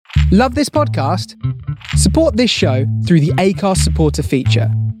Love this podcast? Support this show through the Acast supporter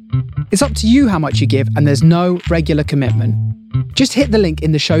feature. It's up to you how much you give, and there's no regular commitment. Just hit the link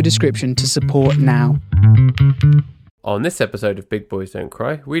in the show description to support now. On this episode of Big Boys Don't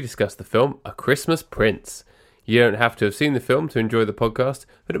Cry, we discuss the film A Christmas Prince. You don't have to have seen the film to enjoy the podcast,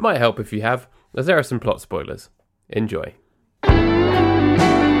 but it might help if you have, as there are some plot spoilers. Enjoy.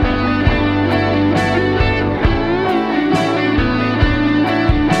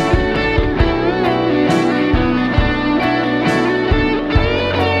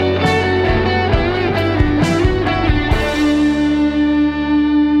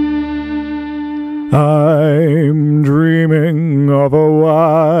 I'm dreaming of a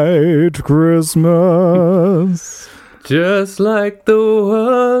white Christmas, just like the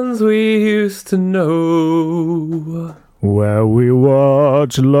ones we used to know, where we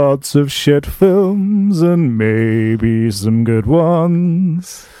watch lots of shit films and maybe some good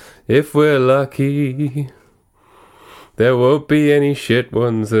ones. If we're lucky, there won't be any shit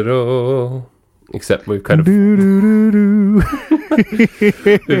ones at all. Except we've kind of we've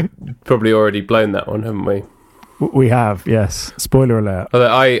probably already blown that one, haven't we? We have, yes. Spoiler alert.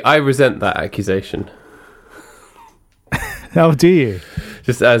 Although I resent that accusation. How do you?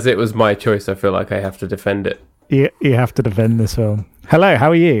 Just as it was my choice, I feel like I have to defend it. You have to defend this film. Hello,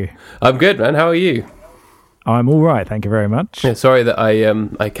 how are you? I'm good, man. How are you? I'm all right, thank you very much. Yeah, sorry that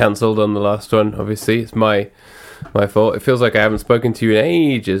I cancelled on the last one. Obviously, it's my fault. It feels like I haven't spoken to you in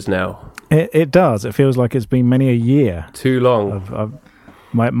ages now. It does. It feels like it's been many a year. Too long.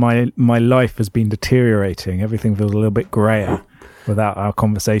 My life has been deteriorating. Everything feels a little bit grayer without our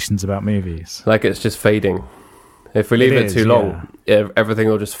conversations about movies. Like it's just fading. If we leave it too long, everything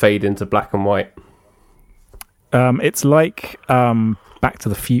will just fade into black and white. It's like Back to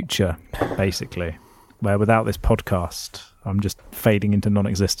the Future, basically, where without this podcast, I'm just fading into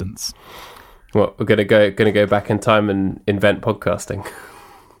non-existence. What, we're gonna go back in time and invent podcasting?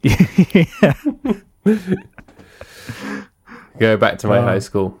 Yeah. Go back to my high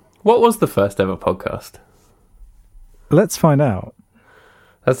school. What was the first ever podcast? Let's find out.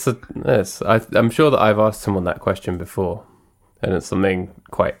 I'm sure that I've asked someone that question before, and it's something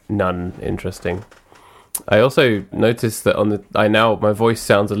quite non-interesting. I also noticed that my voice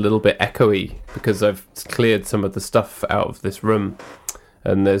sounds a little bit echoey because I've cleared some of the stuff out of this room,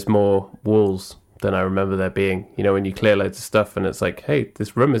 and there's more walls than I remember there being. You know, when you clear loads of stuff and it's like, hey,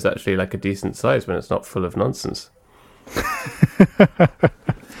 this room is actually like a decent size when it's not full of nonsense.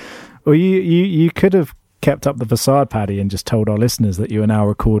 Well, you could have kept up the facade, Paddy, and just told our listeners that you are now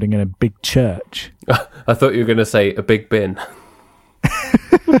recording in a big church. I thought you were going to say a big bin.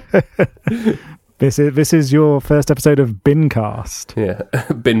 This is your first episode of Bincast. Yeah,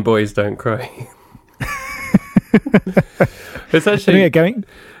 Bin Boys Don't Cry. It's actually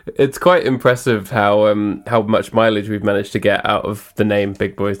It's quite impressive how much mileage we've managed to get out of the name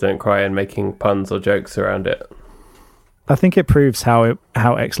Big Boys Don't Cry and making puns or jokes around it. I think it proves how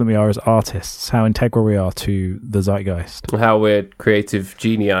excellent we are as artists, how integral we are to the zeitgeist. How we're creative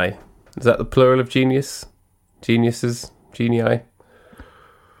genii. Is that the plural of genius? Geniuses? Genii?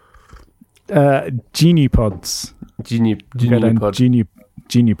 Geniupods. Geniupod.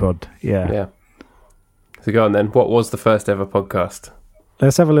 Geniupod, yeah. Yeah. So go on then. What was the first ever podcast?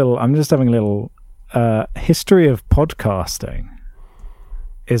 Let's have a little... I'm just having a little... history of podcasting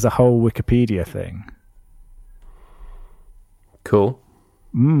is a whole Wikipedia thing. Cool.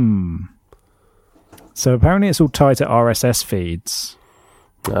 So apparently it's all tied to RSS feeds.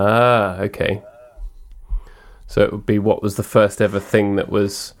 Ah, okay. So it would be what was the first ever thing that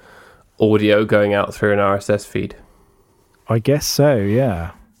was audio going out through an RSS feed? I guess so,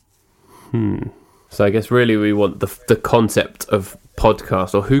 yeah. So I guess really we want the concept of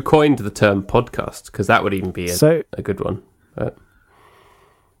podcast, or who coined the term podcast, because that would even be a good one.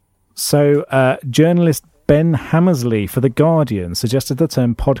 So journalist Ben Hammersley for The Guardian suggested the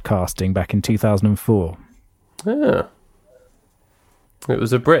term podcasting back in 2004. Ah. It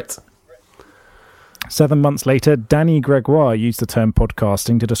was a Brit. 7 months later, Danny Gregoire used the term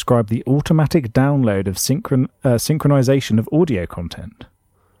podcasting to describe the automatic download of synchronization of audio content.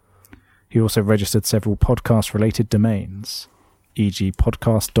 He also registered several podcast-related domains, e.g.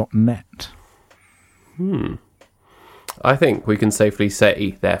 podcast.net. I think we can safely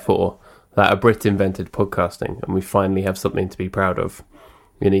say, therefore, that a Brit invented podcasting, and we finally have something to be proud of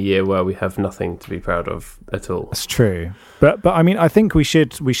in a year where we have nothing to be proud of at all. That's true. But I mean, I think we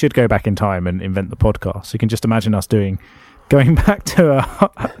should go back in time and invent the podcast. You can just imagine us going back to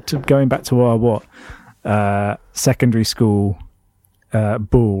our secondary school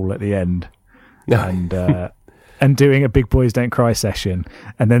ball at the end, and and doing a Big Boys Don't Cry session,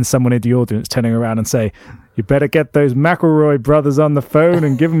 and then someone in the audience turning around and say, "You better get those McElroy brothers on the phone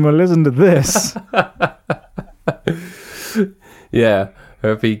and give them a listen to this." Yeah. Or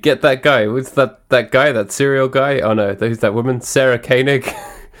if you get that guy, what's that guy, that serial guy? Oh no, who's that woman? Sarah Koenig.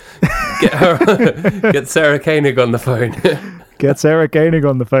 Get Sarah Koenig on the phone. Get Sarah Koenig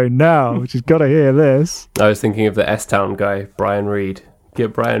on the phone now. She's got to hear this. I was thinking of the S-Town guy, Brian Reed.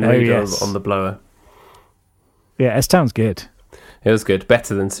 Get Brian Reed on the blower. Yeah, S-Town's good. It was good.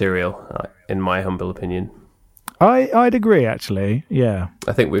 Better than Serial, in my humble opinion. I'd agree, actually. Yeah.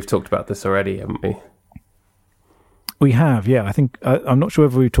 I think we've talked about this already, haven't we? We have, yeah. I think I'm not sure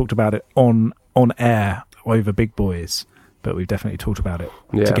whether we've talked about it on air over Big Boys, but we've definitely talked about it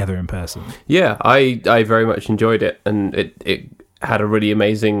together in person. Yeah, I very much enjoyed it, and it had a really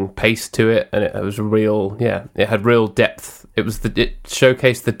amazing pace to it, and it was it had real depth. It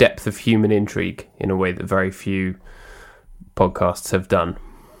showcased the depth of human intrigue in a way that very few podcasts have done.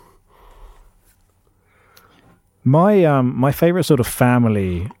 My favorite sort of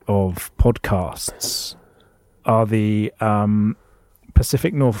family of podcasts are the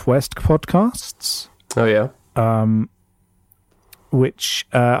Pacific Northwest podcasts. Oh yeah. Which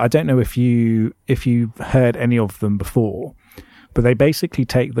I don't know if you've heard any of them before, but they basically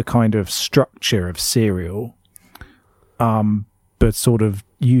take the kind of structure of Serial, but sort of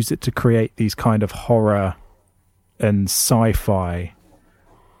use it to create these kind of horror and sci-fi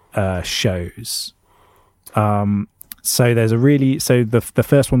shows. So there's the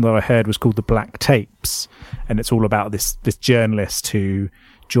first one that I heard was called The Black Tapes, and it's all about this journalist who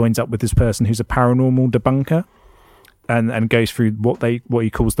joins up with this person who's a paranormal debunker, and goes through what he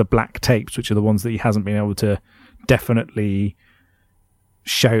calls the black tapes, which are the ones that he hasn't been able to definitely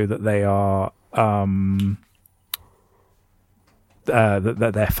show that they are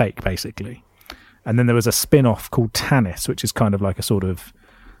that they're fake, basically. And then there was a spin-off called Tanis, which is kind of like a sort of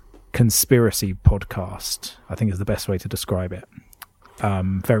conspiracy podcast, I think is the best way to describe it.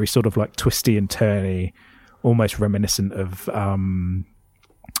 Very sort of like twisty and turny, almost reminiscent of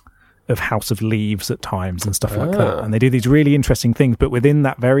House of Leaves at times and stuff like that. And they do these really interesting things, but within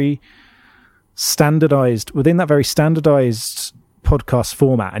that very standardized podcast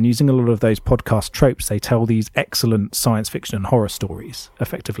format, and using a lot of those podcast tropes, they tell these excellent science fiction and horror stories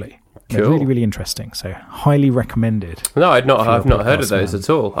effectively. They're really, really interesting. So highly recommended. No, I've not heard of those at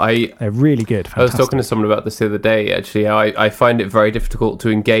all. They're really good. Fantastic. I was talking to someone about this the other day. Actually, I find it very difficult to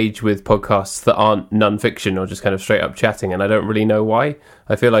engage with podcasts that aren't non-fiction or just kind of straight up chatting, and I don't really know why.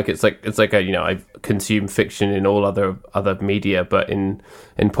 I feel like it's like I consume fiction in all other media, but in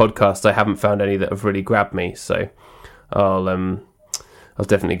podcasts I haven't found any that have really grabbed me. So I'll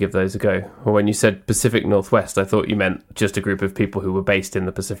definitely give those a go. Or when you said Pacific Northwest, I thought you meant just a group of people who were based in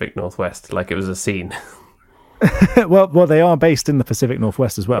the Pacific Northwest, like it was a scene. well, they are based in the Pacific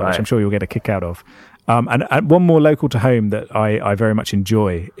Northwest as well, right, which I'm sure you'll get a kick out of. And one more local to home that I very much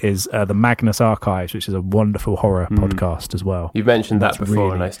enjoy is the Magnus Archives, which is a wonderful horror podcast as well. You've mentioned that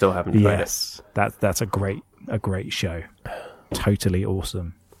before, and I still haven't tried it. That's a great show. Totally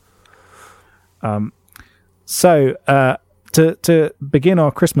awesome. So to begin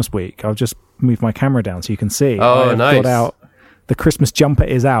our Christmas week, I'll just move my camera down so you can see. Oh, nice. Got out, the Christmas jumper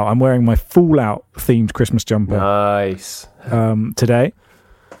is out. I'm wearing my Fallout themed Christmas jumper. Nice. Today.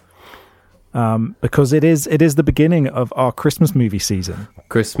 Because it is the beginning of our Christmas movie season.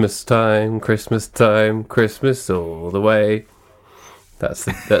 Christmas time, Christmas all the way. That's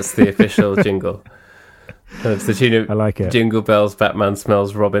the official jingle. It's the tune of I like it. Jingle Bells, Batman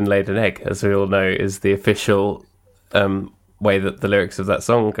Smells, Robin Laid an Egg, as we all know, is the official way that the lyrics of that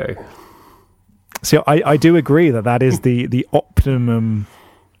song go. So I do agree that is the optimum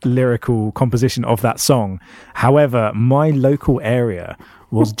lyrical composition of that song. However, my local area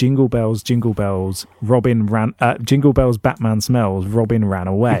was Jingle Bells, Jingle Bells, Jingle Bells, Batman Smells, Robin Ran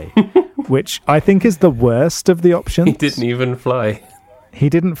Away, which I think is the worst of the options. He didn't even fly. He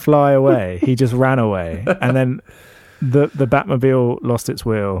didn't fly away. He just ran away. And then the Batmobile lost its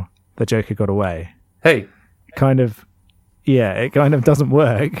wheel. The Joker got away. Hey. It kind of doesn't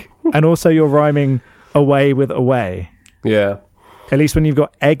work. And also you're rhyming away with away. Yeah. At least when you've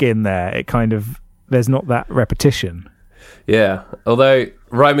got egg in there, there's not that repetition. Yeah. Although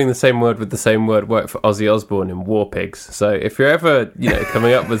rhyming the same word with the same word worked for Ozzy Osbourne in War Pigs. So if you're ever,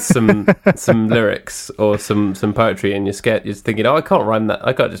 coming up with some lyrics or some poetry and you're scared, you're thinking, oh, I can't rhyme that.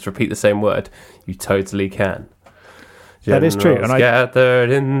 I can't just repeat the same word. You totally can. That is true. And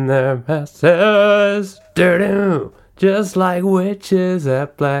gathered in their masses, just like witches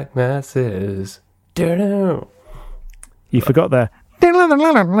at black masses. You forgot the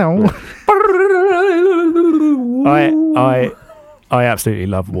I absolutely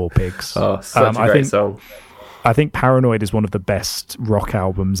love War Pigs. Oh, such a great song. I think Paranoid is one of the best rock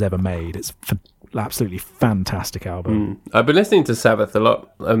albums ever made. It's absolutely fantastic album. I've been listening to Sabbath a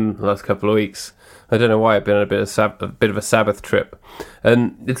lot the last couple of weeks. I don't know why. I've been on a bit of a Sabbath trip,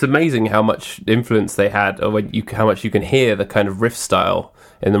 and it's amazing how much influence they had, or how much you can hear the kind of riff style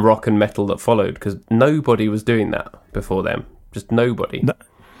in the rock and metal that followed, because nobody was doing that before them. Just nobody.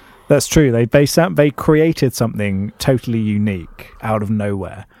 That's true. They created something totally unique out of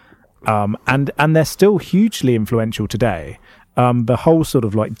nowhere, and they're still hugely influential today. The whole sort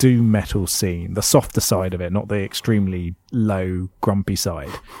of like doom metal scene, the softer side of it, not the extremely low, grumpy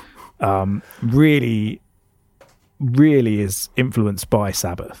side, really is influenced by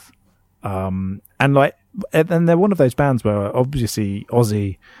Sabbath. And they're one of those bands where obviously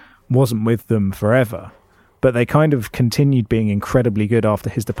Ozzy wasn't with them forever, but they kind of continued being incredibly good after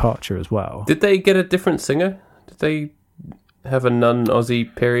his departure as well. Did they get a different singer? Did they have a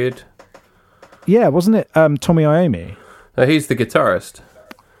non-Ozzy period? Yeah, wasn't it Tommy Iommi? He's the guitarist.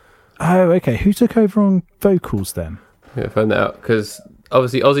 Oh, okay. Who took over on vocals then? Yeah, find that out, because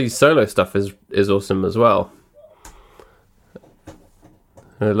obviously Ozzy's solo stuff is awesome as well.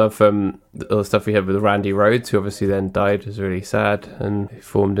 I love all the stuff we had with Randy Rhoads, who obviously then died. It was really sad, and he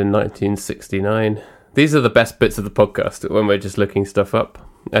formed in 1969. These are the best bits of the podcast, when we're just looking stuff up.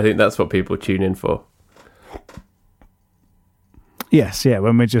 I think that's what people tune in for. Yes, yeah,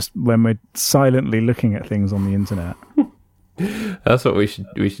 when we're silently looking at things on the internet. That's what we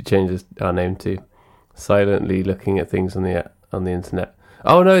should change our name to. Silently looking at things on the internet.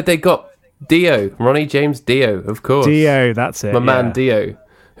 Oh no, they got Dio, Ronnie James Dio, of course. Dio, that's it. My man Dio,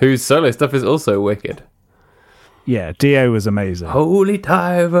 whose solo stuff is also wicked. Yeah, Dio was amazing. Holy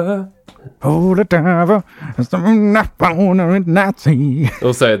Diver. Holy Diver. Also,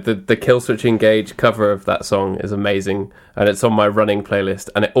 the Killswitch Engage cover of that song is amazing, and it's on my running playlist,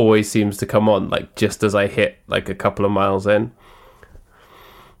 and it always seems to come on like just as I hit like a couple of miles in.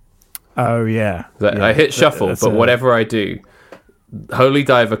 Oh yeah. I hit shuffle, but whatever I do, Holy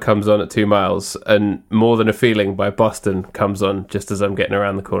Diver comes on at 2 miles, and More Than a Feeling by Boston comes on just as I'm getting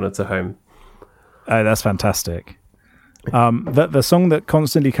around the corner to home. Oh, that's fantastic. The song that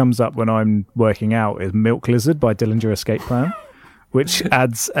constantly comes up when I'm working out is Milk Lizard by Dillinger Escape Plan, which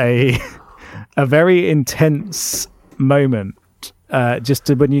adds a very intense moment just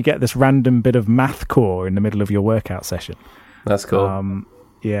to when you get this random bit of mathcore in the middle of your workout session. That's cool.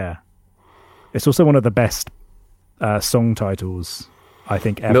 Yeah. It's also one of the best song titles, I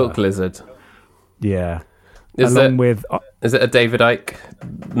think, ever. Milk Lizard. Yeah. Is it a David Icke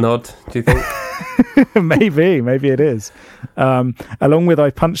nod, do you think? Maybe it is. Along with I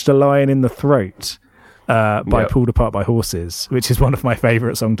Punched a Lion in the Throat by Pulled Apart by Horses, which is one of my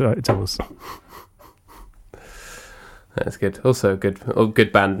favourite song titles. That's good. Also a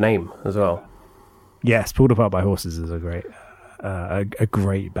good band name as well. Yes, Pulled Apart by Horses is a great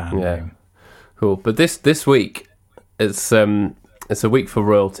band name. Cool. But this week it's a week for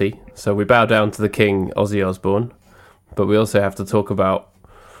royalty, so we bow down to the King, Ozzy Osbourne, but we also have to talk about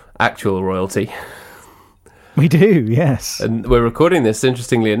actual royalty. We do, yes. And we're recording this,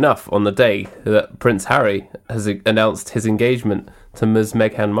 interestingly enough, on the day that Prince Harry has announced his engagement to Ms.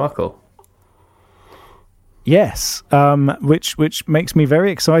 Meghan Markle. Yes, which makes me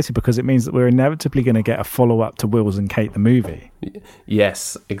very excited, because it means that we're inevitably going to get a follow-up to Wills and Kate the movie.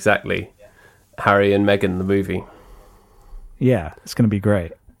 Yes, exactly. Harry and Meghan the movie. Yeah, it's going to be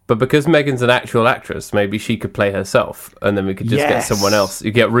great. But because Meghan's an actual actress, maybe she could play herself, and then we could just get someone else.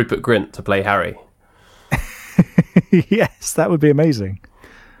 You get Rupert Grint to play Harry. Yes, that would be amazing.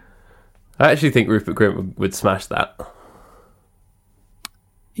 I actually think Rupert Grint would smash that.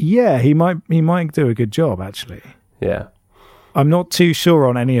 Yeah, he might do a good job, actually. Yeah. I'm not too sure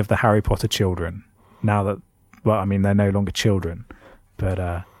on any of the Harry Potter children, now that, well, I mean, they're no longer children, but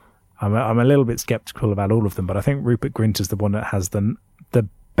I'm a little bit sceptical about all of them, but I think Rupert Grint is the one that has the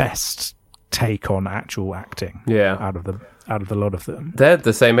best take on actual acting. Yeah. Out of the lot of them. They're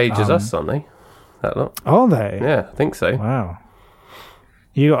the same age as us, aren't they? That lot. Are they? Yeah, I think so. Wow.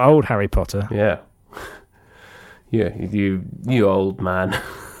 You got old Harry Potter. Yeah. Yeah, you old man.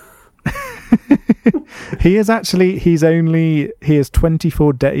 He is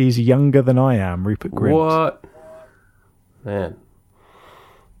 24 days younger than I am, Rupert Grint. What? Man.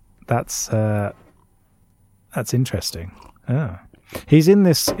 That's interesting. Oh. He's in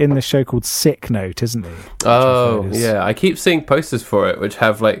this show called Sick Note, isn't he? Oh, yeah. I keep seeing posters for it which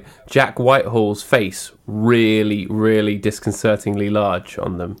have like Jack Whitehall's face really, really disconcertingly large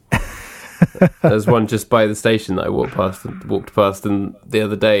on them. There's one just by the station that I walked past and the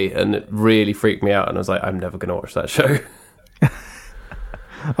other day, and it really freaked me out. And I was like, I'm never going to watch that show.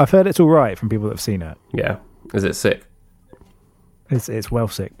 I've heard it's all right from people that have seen it. Yeah, is it sick? It's well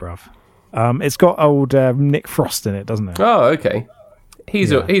sick, bruv. It's got old Nick Frost in it, doesn't it? Oh, okay.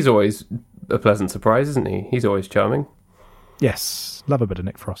 He's always a pleasant surprise, isn't he? He's always charming. Yes, love a bit of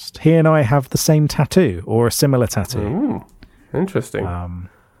Nick Frost. He and I have the same tattoo, or a similar tattoo. Interesting.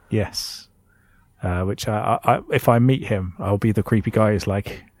 Yes. Which I if I meet him, I'll be the creepy guy who's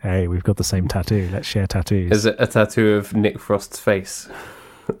like, hey, we've got the same tattoo. Let's share tattoos. Is it a tattoo of Nick Frost's face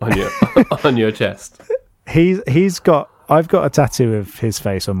on your on your chest? I've got a tattoo of his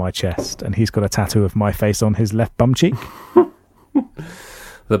face on my chest, and he's got a tattoo of my face on his left bum cheek.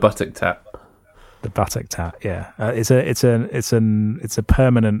 The buttock tat. The buttock tat, yeah. It's a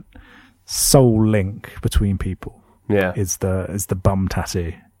permanent soul link between people. Yeah. Is the bum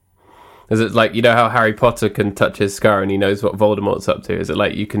tattoo. Is it like, you know how Harry Potter can touch his scar and he knows what Voldemort's up to? Is it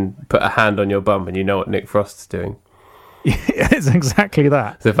like you can put a hand on your bum and you know what Nick Frost's doing? Yeah, it's exactly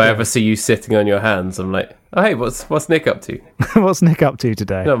that. So if I ever see you sitting on your hands, I'm like, oh, hey, what's Nick up to? What's Nick up to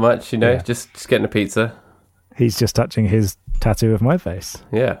today? Not much, just getting a pizza. He's just touching his tattoo of my face.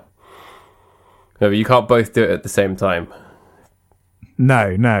 Yeah. No, but you can't both do it at the same time.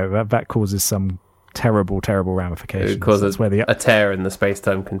 No, that causes some terrible ramifications. It causes a tear in the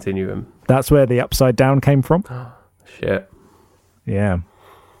space-time continuum. That's where the upside down came from. Shit. Yeah.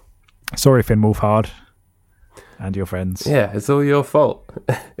 Sorry, Finn Wolfhard and your friends. Yeah, it's all your fault.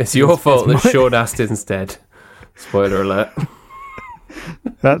 It's your fault that Sean Astin's dead. Spoiler alert.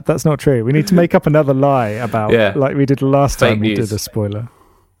 That's not true. We need to make up another lie about, like we did last Fake time we news. did a spoiler.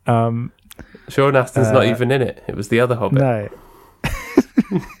 Sean Astin's not even in it. It was the other Hobbit. No.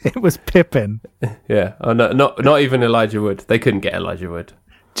 It was Pippin. Yeah. Oh, no, not even Elijah Wood. They couldn't get Elijah Wood.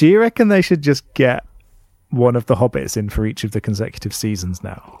 Do you reckon they should just get one of the Hobbits in for each of the consecutive seasons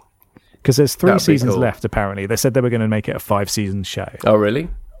now? Because there's 3 seasons left, apparently. They said they were going to make it a 5-season show. Oh, really?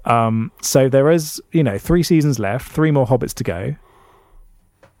 So there is, 3 seasons left, 3 more Hobbits to go.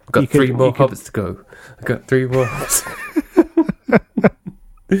 I've got 3 more Hobbits to go. I've got 3 more Hobbits.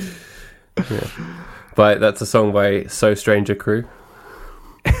 Yeah. That's a song by So Stranger Crew.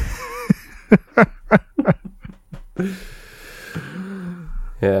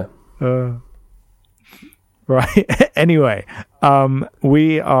 Yeah. Right. Anyway,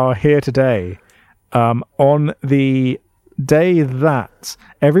 we are here today on the day that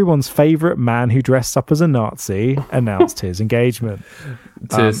everyone's favourite man who dressed up as a Nazi announced his engagement.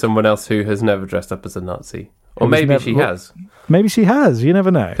 To someone else who has never dressed up as a Nazi. Or maybe she has. Maybe she has. You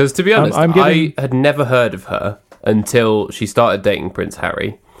never know. Because to be honest, I had never heard of her until she started dating Prince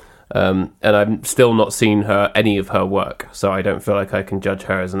Harry. And I've still not seen any of her work. So I don't feel like I can judge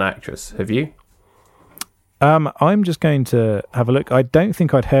her as an actress. Have you? I'm just going to have a look. I don't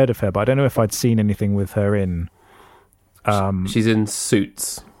think I'd heard of her, but I don't know if I'd seen anything with her in. She's in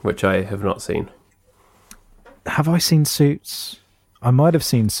Suits, which I have not seen. Have I seen Suits? I might have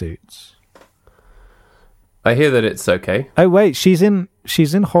seen Suits. I hear that it's okay. Oh wait, she's in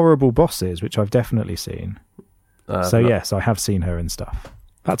Horrible Bosses, which I've definitely seen. Yes, I have seen her in stuff.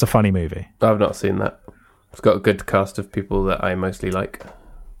 That's a funny movie. I've not seen that. It's got a good cast of people that I mostly like.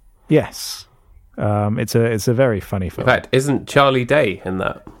 Yes. It's a very funny film. In fact, isn't Charlie Day in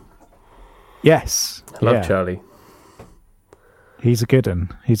that? Yes. I love Charlie. He's a good one.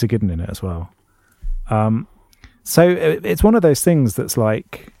 He's a good one in it as well. So it's one of those things that's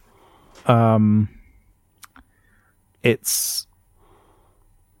like, it's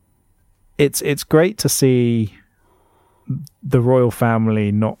great to see the royal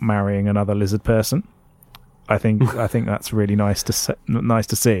family not marrying another lizard person. I think that's really nice to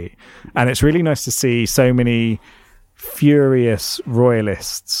see, and it's really nice to see so many furious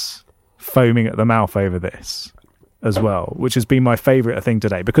royalists foaming at the mouth over this as well, which has been my favourite thing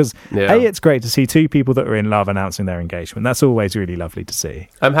today. Because it's great to see 2 people that are in love announcing their engagement. That's always really lovely to see.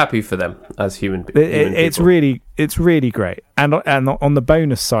 I'm happy for them as human people. It's really great. And on the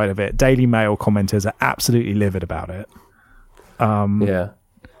bonus side of it, Daily Mail commenters are absolutely livid about it.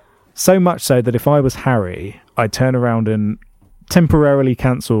 So much so that if I was Harry, I'd turn around and temporarily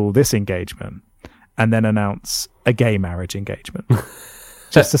cancel this engagement and then announce a gay marriage engagement.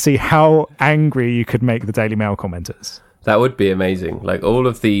 Just to see how angry you could make the Daily Mail commenters. That would be amazing. Like all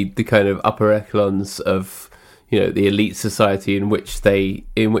of the kind of upper echelons of, the elite society in which they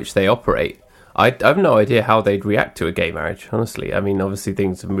operate. I have no idea how they'd react to a gay marriage, honestly. I mean, obviously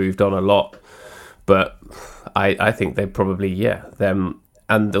things have moved on a lot, but I think they probably, them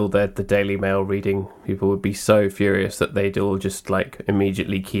and all the Daily Mail reading people would be so furious that they'd all just like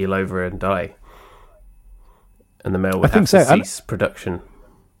immediately keel over and die, and the Mail would have to cease production.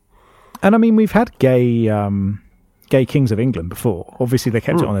 And I mean, we've had gay kings of England before. Obviously, they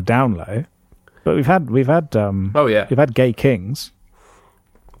kept it on the down low, but we've had we've had gay kings.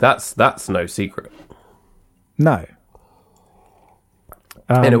 That's no secret. No.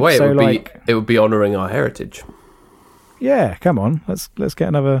 In a way, it would be honouring our heritage. Yeah, come on, let's get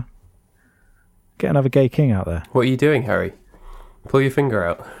another gay king out there. What are you doing, Harry? Pull your finger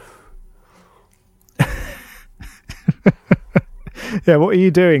out. Yeah, what are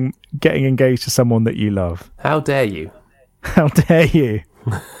you doing getting engaged to someone that you love? How dare you? How dare you?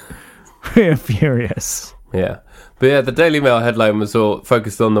 We're furious. Yeah. But yeah, the Daily Mail headline was all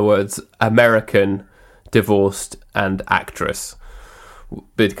focused on the words American, divorced, and actress.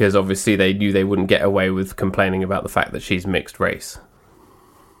 Because obviously they knew they wouldn't get away with complaining about the fact that she's mixed race.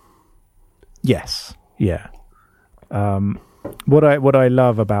 Yes. Yeah. What I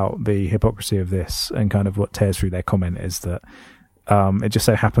love about the hypocrisy of this and kind of what tears through their comment is that it just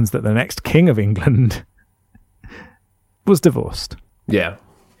so happens that the next king of England was divorced. Yeah.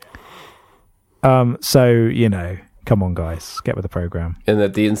 So, you know, come on, guys, get with the programme. And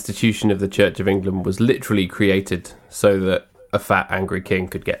that the institution of the Church of England was literally created so that a fat, angry king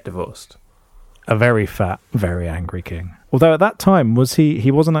could get divorced. A very fat, very angry king. Although at that time,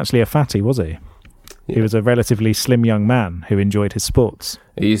 he wasn't actually a fatty, was he? Yeah. He was a relatively slim young man who enjoyed his sports.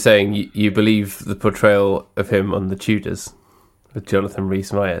 Are you saying you believe the portrayal of him on The Tudors with Jonathan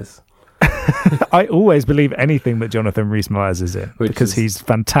Rhys-Meyers? I always believe anything that Jonathan Rhys-Meyers is in, because he's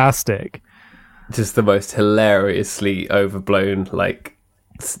fantastic. Just the most hilariously overblown, like,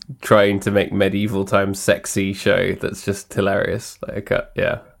 trying to make medieval times sexy show that's just hilarious. Like,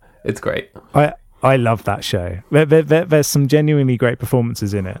 yeah, it's great. I love that show. There's some genuinely great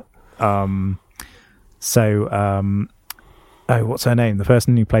performances in it. What's her name? The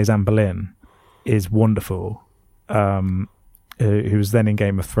person who plays Anne Boleyn is wonderful. Who was then in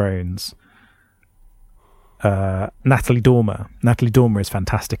Game of Thrones. Natalie Dormer. Natalie Dormer is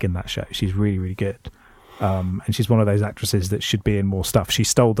fantastic in that show. She's really, really good. And she's one of those actresses that should be in more stuff. She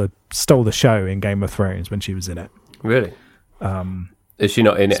stole the show in Game of Thrones when she was in it. Really? Is she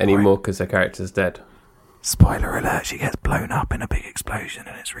not in it anymore because her character's dead? Spoiler alert, she gets blown up in a big explosion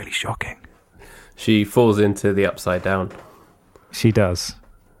and it's really shocking. She falls into the Upside Down. She does.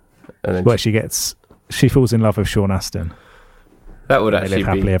 And then she falls in love with Sean Astin. That would actually live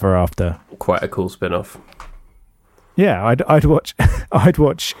happily be ever after. Quite a cool spin-off. Yeah, I'd watch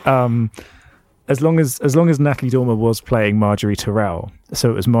as long as Natalie Dormer was playing Marjorie Tyrell, so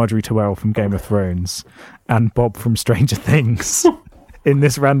it was Marjorie Tyrell from Game of Thrones and Bob from Stranger Things in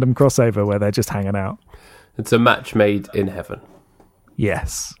this random crossover where they're just hanging out. It's a match made in heaven.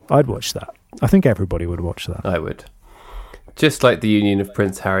 Yes, I'd watch that. I think everybody would watch that. I would. Just like the union of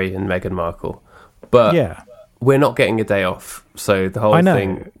Prince Harry and Meghan Markle. But yeah, we're not getting a day off, so the whole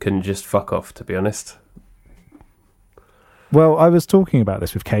thing can just fuck off, to be honest. Well, I was talking about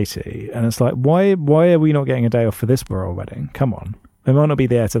this with Katie, and it's like, why are we not getting a day off for this royal wedding? Come on. They might not be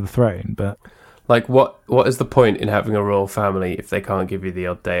the heir to the throne, but... Like, what is the point in having a royal family if they can't give you the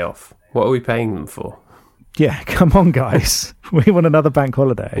odd day off? What are we paying them for? Yeah, come on, guys. We want another bank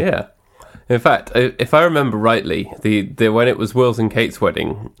holiday. Yeah. In fact, if I remember rightly, the when it was Will's and Kate's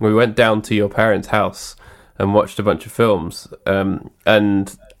wedding, we went down to your parents' house and watched a bunch of films,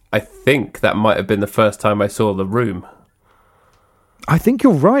 and I think that might have been the first time I saw The Room. I think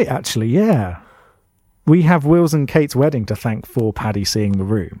you're right, actually, yeah. We have Will's and Kate's wedding to thank for Paddy seeing The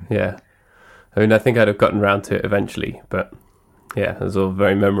Room. Yeah. I mean, I think I'd have gotten round to it eventually, but yeah, it was all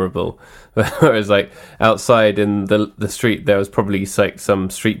very memorable. Whereas, like, outside in the street, there was probably like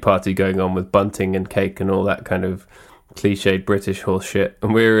some street party going on with bunting and cake and all that kind of cliched British horse shit.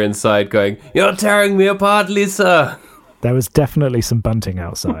 And we were inside going, "You're tearing me apart, Lisa!" There was definitely some bunting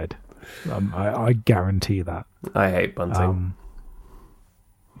outside. I guarantee that. I hate bunting.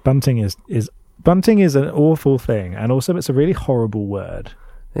 Bunting is an awful thing, and also it's a really horrible word.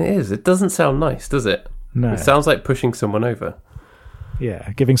 It is. It doesn't sound nice, does it? No. It sounds like pushing someone over.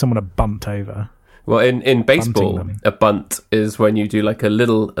 Yeah, giving someone a bunt over. Well, in baseball, a bunt is when you do like a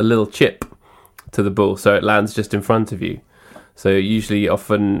little chip to the ball, so it lands just in front of you. So usually,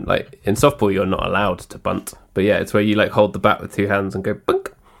 often, like in softball, you're not allowed to bunt. But yeah, it's where you like hold the bat with two hands and go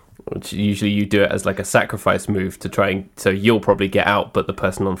bunk. Which usually you do it as like a sacrifice move to try and... So you'll probably get out, but the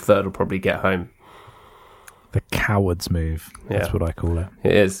person on third will probably get home. The coward's move. That's what I call it.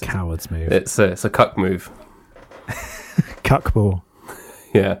 It is. Coward's move. It's a cuck move. Cuckball.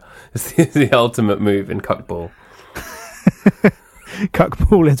 Yeah. It's the ultimate move in cuckball.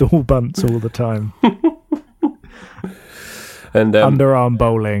 Cuckball is all bunts all the time. And underarm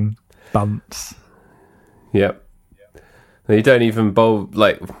bowling, bunts. Yep. And you don't even bowl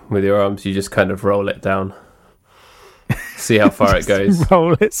like with your arms. You just kind of roll it down. See how far it goes.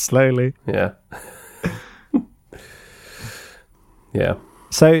 Roll it slowly. Yeah. Yeah.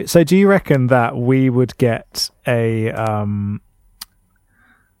 So do you reckon that we would get a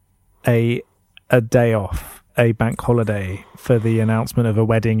day off, a bank holiday for the announcement of a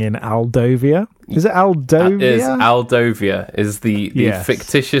wedding in Aldovia? Is it Aldovia? Aldovia is the Yes.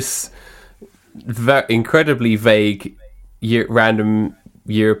 fictitious, incredibly vague, random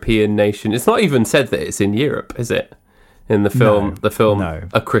European nation. It's not even said that it's in Europe, is it? In the film, no.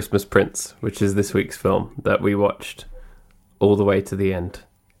 A Christmas Prince, which is this week's film that we watched all the way to the end.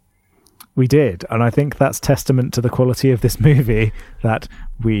 We did, and I think that's testament to the quality of this movie that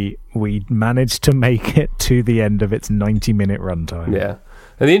we managed to make it to the end of its 90-minute runtime. Yeah.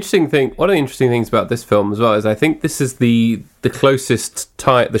 And the interesting thing, one of the interesting things about this film as well is I think this is the closest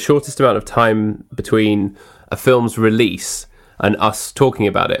time, the shortest amount of time between a film's release and us talking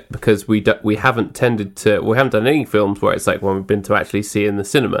about it, because we haven't done any films where it's like when we've been to actually see in the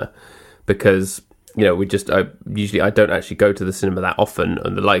cinema, because I don't actually go to the cinema that often,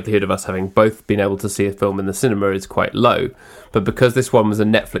 and the likelihood of us having both been able to see a film in the cinema is quite low. But because this one was a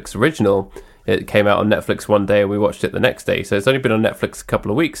Netflix original, it came out on Netflix one day and we watched it the next day. So it's only been on Netflix a couple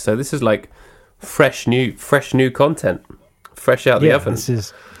of weeks. So this is like fresh new content, fresh out the oven. This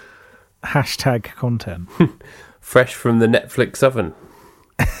is hashtag content. Fresh from the Netflix oven.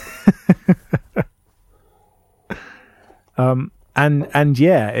 And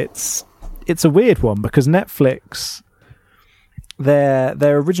yeah, it's a weird one because Netflix,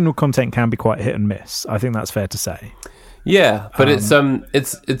 their original content can be quite hit and miss. I think that's fair to say. Yeah, but it's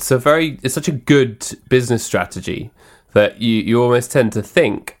such a good business strategy that you almost tend to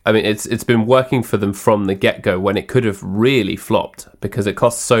think, I mean, it's been working for them from the get-go when it could have really flopped because it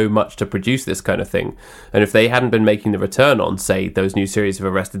costs so much to produce this kind of thing. And if they hadn't been making the return on, say, those new series of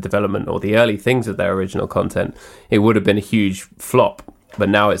Arrested Development or the early things of their original content, it would have been a huge flop. But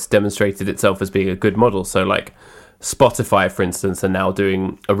now it's demonstrated itself as being a good model. So like Spotify, for instance, are now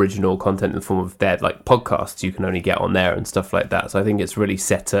doing original content in the form of their like podcasts you can only get on there and stuff like that. So I think it's really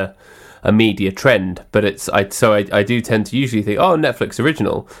set a media trend. But I do tend to usually think, oh, Netflix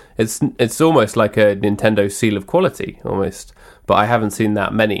original. It's almost like a Nintendo seal of quality almost. But I haven't seen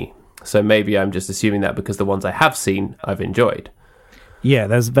that many. So maybe I'm just assuming that because the ones I have seen, I've enjoyed. Yeah,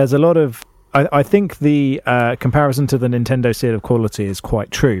 there's a lot of... I think the comparison to the Nintendo seal of quality is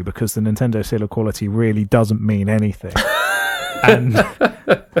quite true because the Nintendo seal of quality really doesn't mean anything, and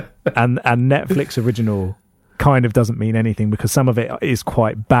Netflix original kind of doesn't mean anything because some of it is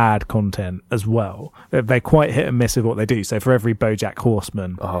quite bad content as well. They're quite hit and miss with what they do. So for every BoJack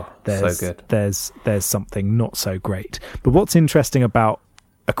Horseman, there's so good. there's something not so great. But what's interesting about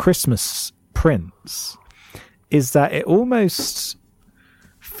A Christmas Prince is that it almost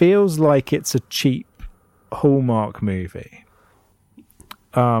feels like it's a cheap Hallmark movie,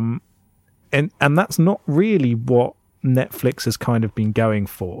 and that's not really what Netflix has kind of been going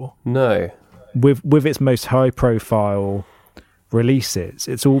for. No, with its most high profile releases,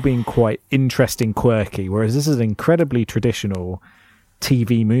 it's all been quite interesting, quirky, whereas this is an incredibly traditional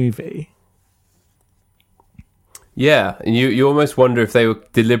TV movie. Yeah, and you almost wonder if they were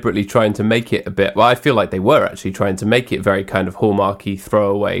deliberately trying to make it a bit... Well, I feel like they were actually trying to make it very kind of Hallmarky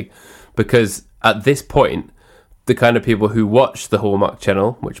throwaway, because at this point, the kind of people who watch the Hallmark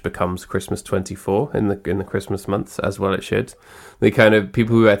channel, which becomes Christmas 24 in the Christmas months, as well it should, the kind of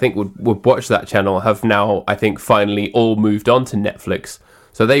people who I think would watch that channel have now, I think, finally all moved on to Netflix.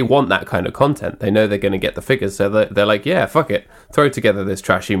 So they want that kind of content. They know they're going to get the figures, so they're like, yeah, fuck it. Throw together this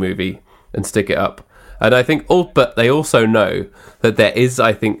trashy movie and stick it up. And I think, but they also know that there is,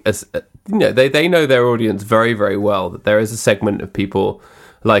 I think, they know their audience very, very well, that there is a segment of people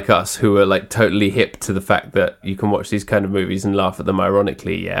like us who are like totally hip to the fact that you can watch these kind of movies and laugh at them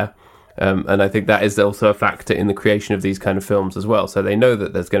ironically, yeah. And I think that is also a factor in the creation of these kind of films as well. So they know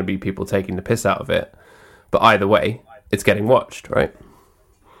that there's going to be people taking the piss out of it. But either way, it's getting watched, right?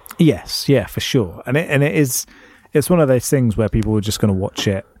 Yes, yeah, for sure. And it's one of those things where people are just going to watch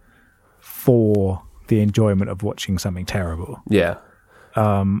it for the enjoyment of watching something terrible. Yeah.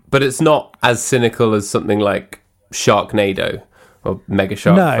 But it's not as cynical as something like Sharknado or Mega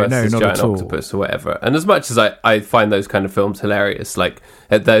Shark versus Giant Octopus or whatever. And as much as I find those kind of films hilarious, like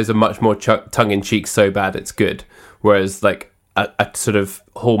those are much more tongue-in-cheek, so bad it's good. Whereas like a sort of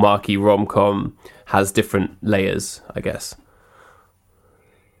Hallmarky rom-com has different layers, I guess.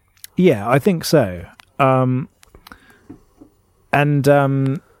 Yeah, I think so.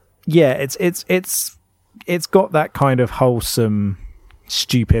 yeah, it's got that kind of wholesome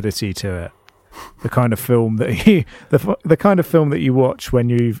stupidity to it. The kind of film that the kind of film that you watch when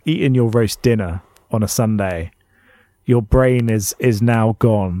you've eaten your roast dinner on a Sunday. Your brain is now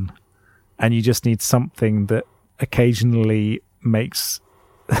gone, and you just need something that occasionally makes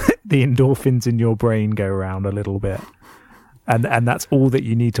the endorphins in your brain go around a little bit. And that's all that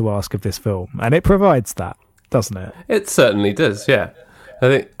you need to ask of this film. And it provides that, doesn't it? It certainly does, yeah. I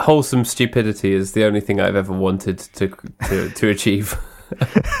think wholesome stupidity is the only thing I've ever wanted to achieve.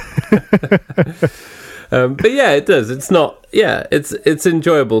 But yeah, it does. It's not. Yeah, it's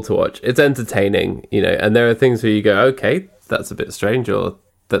enjoyable to watch. It's entertaining, And there are things where you go, okay, that's a bit strange, or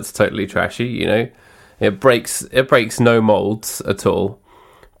that's totally trashy. It breaks no molds at all.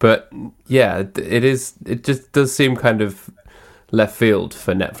 But yeah, it is. It just does seem kind of left field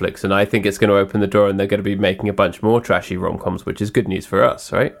for Netflix, and I think it's going to open the door, and they're going to be making a bunch more trashy rom-coms, which is good news for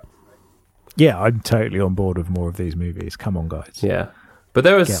us, right? Yeah, I'm totally on board with more of these movies. Come on, guys. Yeah. But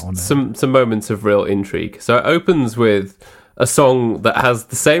there are some moments of real intrigue. So it opens with a song that has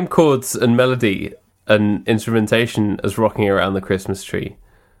the same chords and melody and instrumentation as Rocking Around the Christmas Tree.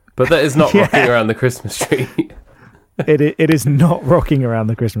 But that is not Rocking Around the Christmas Tree. It is not Rocking Around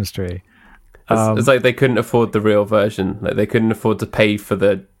the Christmas Tree. It's like they couldn't afford the real version. Like they couldn't afford to pay for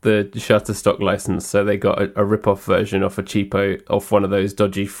the Shutterstock license, so they got a rip-off version off off one of those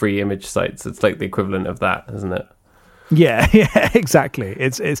dodgy free image sites. It's like the equivalent of that, isn't it? Yeah, exactly.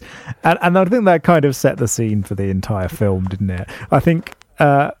 It's and I think that kind of set the scene for the entire film, didn't it? I think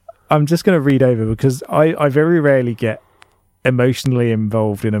I'm just going to read over, because I very rarely get emotionally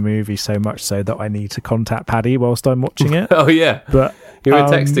involved in a movie so much so that I need to contact Paddy whilst I'm watching it. Oh yeah, but you were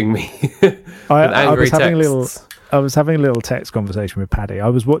texting me. I was having a little text conversation with Paddy. I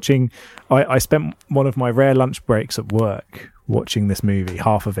was watching. I spent one of my rare lunch breaks at work watching this movie,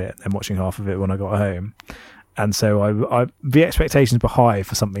 half of it, and watching half of it when I got home. And so the expectations were high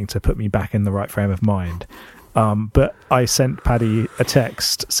for something to put me back in the right frame of mind. But I sent Paddy a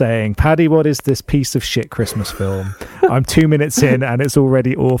text saying, "Paddy, what is this piece of shit Christmas film? I'm 2 minutes in and it's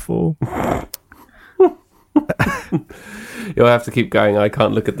already awful." You'll have to keep going. I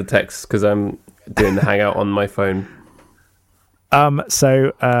can't look at the text because I'm doing the Hangout on my phone.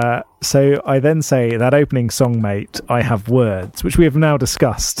 So I then say that opening song, mate, I Have Words, which we have now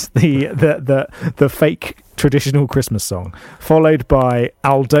discussed, the fake traditional Christmas song, followed by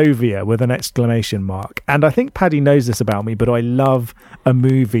Aldovia with an exclamation mark. And I think Paddy knows this about me, but I love a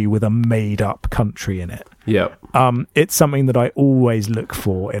movie with a made-up country in it. Yeah. It's something that I always look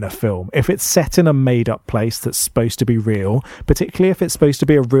for in a film. If it's set in a made-up place that's supposed to be real, particularly if it's supposed to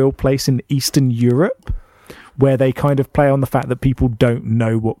be a real place in Eastern Europe, where they kind of play on the fact that people don't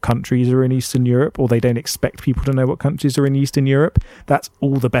know what countries are in Eastern Europe, or they don't expect people to know what countries are in Eastern Europe, that's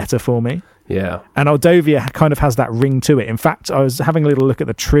all the better for me. Yeah. And Aldovia kind of has that ring to it. In fact, I was having a little look at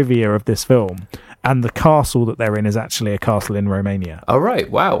the trivia of this film, and the castle that they're in is actually a castle in Romania. Oh, right.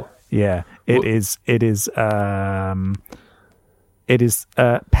 Wow. Yeah. It is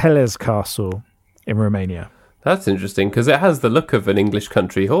Peles Castle in Romania. That's interesting, because it has the look of an English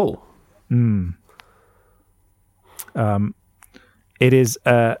country hall. It is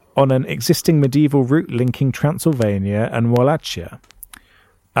on an existing medieval route linking Transylvania and Wallachia.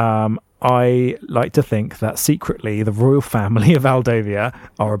 I like to think that secretly the royal family of Aldovia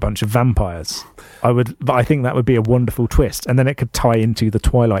are a bunch of vampires. I think that would be a wonderful twist, and then it could tie into the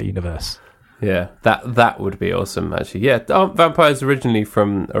Twilight universe. Yeah, that would be awesome, actually. Yeah, aren't vampires originally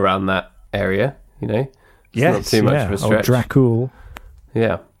from around that area? It's not too much of a stretch. Or Dracul.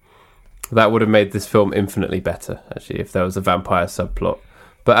 Yeah. That would have made this film infinitely better, actually, if there was a vampire subplot.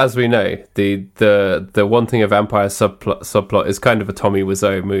 But as we know, the wanting a vampire subplot is kind of a Tommy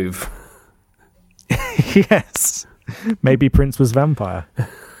Wiseau move. Yes. Maybe Prince was vampire.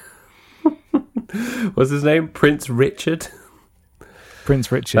 What's his name? Prince Richard? Prince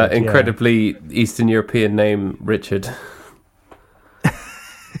Richard, incredibly Eastern European name, Richard.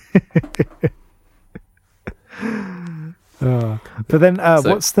 But then,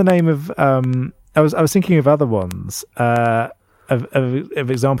 what's the name of? I was thinking of other ones of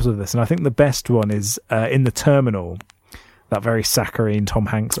examples of this, and I think the best one is in The Terminal, that very saccharine Tom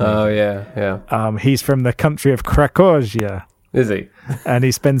Hanks movie. Oh yeah. He's from the country of Krakosia. Is he? And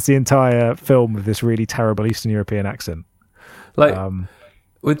he spends the entire film with this really terrible Eastern European accent. Like,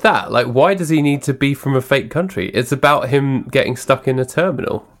 with that, like, why does he need to be from a fake country? It's about him getting stuck in a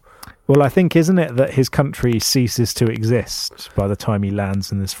terminal. Well, I think, isn't it, that his country ceases to exist by the time he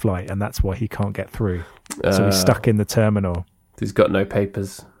lands in this flight, and that's why he can't get through. So he's stuck in the terminal. He's got no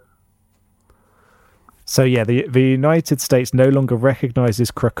papers. So yeah, the United States no longer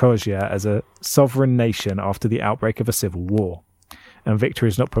recognizes Krakozhia as a sovereign nation after the outbreak of a civil war, and Victor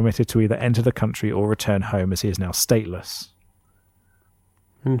is not permitted to either enter the country or return home as he is now stateless.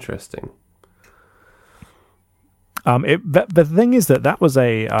 Interesting. The thing is that was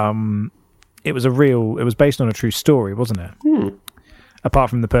it was based on a true story, wasn't it? Apart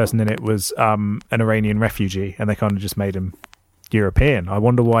from the person in it was an Iranian refugee, and they kind of just made him European. I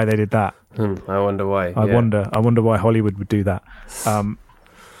wonder why they did that. I wonder why. I wonder why Hollywood would do that.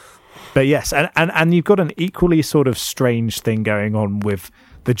 But yes, and you've got an equally sort of strange thing going on with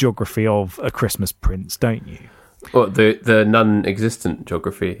the geography of A Christmas Prince, don't you? Well, the non-existent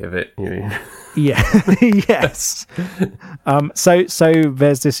geography of it, you mean? Yeah, yes. So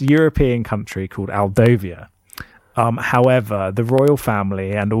there's this European country called Aldovia. However, the royal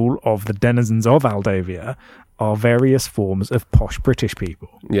family and all of the denizens of Aldovia are various forms of posh British people.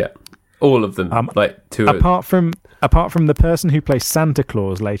 Yeah, all of them. Apart from the person who plays Santa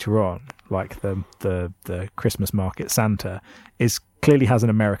Claus later on, like the Christmas market Santa, clearly has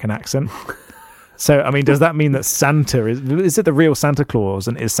an American accent. So, I mean, does that mean that Santa is it the real Santa Claus,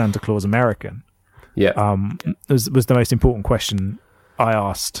 and is Santa Claus American? Yeah. Was the most important question I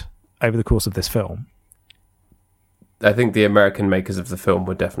asked over the course of this film. I think the American makers of the film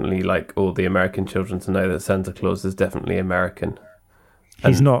would definitely like all the American children to know that Santa Claus is definitely American.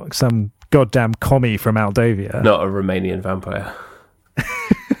 He's not some goddamn commie from Aldovia. Not a Romanian vampire.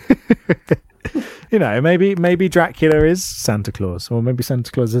 You know, maybe Dracula is Santa Claus, or maybe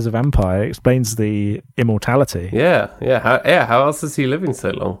Santa Claus is a vampire. It explains the immortality. Yeah. How else is he living so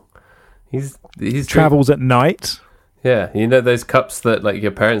long? He's travels at night. Yeah, you know those cups that like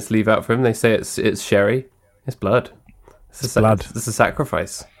your parents leave out for him. They say it's sherry. It's blood. It's blood. It's a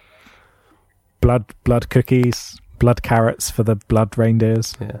sacrifice. Blood cookies, blood carrots for the blood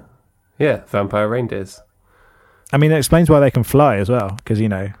reindeers. Yeah, vampire reindeers. I mean, it explains why they can fly as well, because you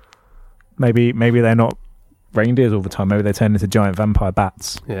know. Maybe they're not reindeers all the time. Maybe they turn into giant vampire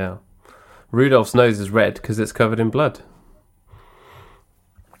bats. Yeah. Rudolph's nose is red because it's covered in blood.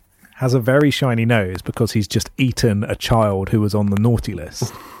 Has a very shiny nose because he's just eaten a child who was on the naughty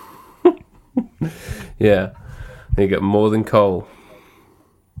list. Yeah. They get more than coal.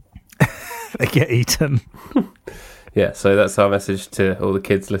 They get eaten. Yeah, so that's our message to all the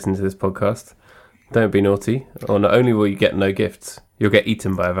kids listening to this podcast. Don't be naughty, or not only will you get no gifts, you'll get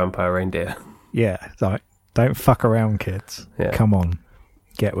eaten by a vampire reindeer. Yeah, it's like, don't fuck around, kids. Yeah. Come on,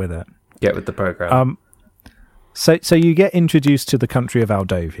 get with it. Get with the program. So you get introduced to the country of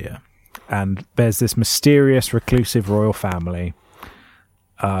Aldovia, and there's this mysterious, reclusive royal family.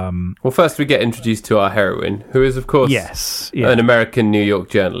 Well, first we get introduced to our heroine, who is, of course, an American New York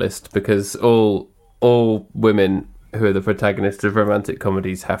journalist, because all women who are the protagonists of romantic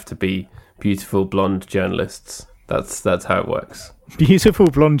comedies have to be beautiful blonde journalists. That's how it works. Beautiful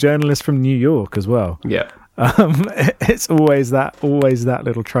blonde journalist from New York as well. Yeah. It's always that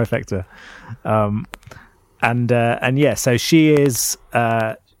little trifecta. And yeah, so she is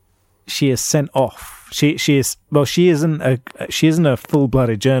sent off. She isn't a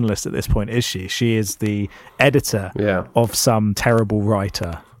full-blooded journalist at this point, is she? She is the editor of some terrible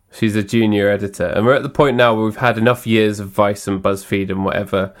writer. She's a junior editor, and we're at the point now where we've had enough years of Vice and BuzzFeed and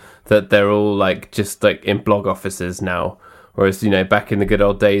whatever that they're all just in blog offices now. Whereas, back in the good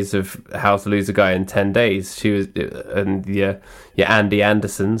old days of How to Lose a Guy in 10 Days, she was, and your Andy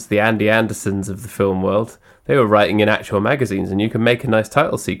Andersons, the Andy Andersons of the film world, they were writing in actual magazines, and you can make a nice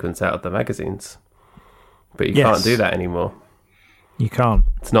title sequence out of the magazines. But you can't do that anymore. You can't.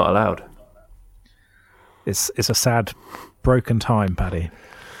 It's not allowed. It's a sad, broken time, Paddy.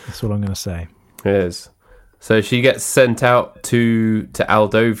 That's all I'm going to say. It is. So she gets sent out to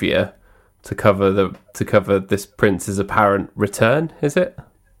Aldovia to cover this prince's apparent return, is it?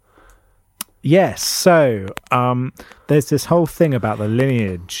 Yes. So there's this whole thing about the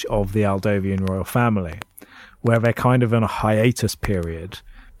lineage of the Aldovian royal family, where they're kind of in a hiatus period,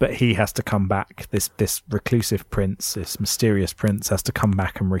 but he has to come back. This reclusive prince, this mysterious prince, has to come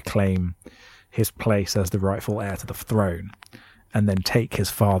back and reclaim his place as the rightful heir to the throne, and then take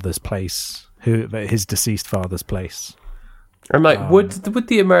his father's place, his deceased father's place. I'm like, would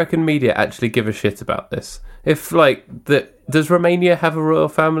the American media actually give a shit about this? If does Romania have a royal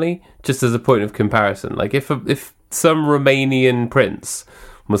family? Just as a point of comparison, if some Romanian prince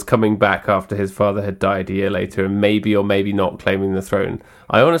was coming back after his father had died a year later and maybe or maybe not claiming the throne,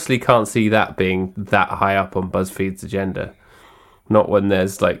 I honestly can't see that being that high up on BuzzFeed's agenda. Not when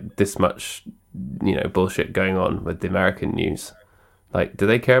there's this much, bullshit going on with the American news. Do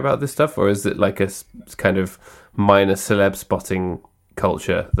they care about this stuff, or is it a kind of minor celeb spotting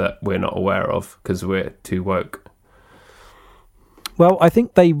culture that we're not aware of because we're too woke. Well, I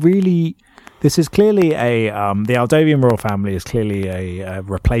think they really... This is clearly the Aldovian royal family is clearly a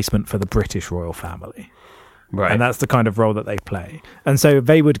replacement for the British royal family. Right. And that's the kind of role that they play. And so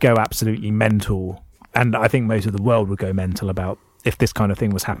they would go absolutely mental. And I think most of the world would go mental about if this kind of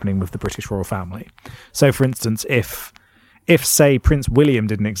thing was happening with the British royal family. So, for instance, if say, Prince William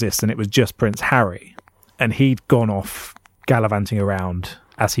didn't exist and it was just Prince Harry, and he'd gone off gallivanting around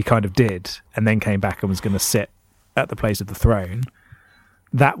as he kind of did, and then came back and was going to sit at the place of the throne,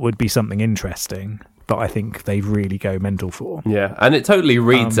 that would be something interesting that I think they'd really go mental for. Yeah, and it totally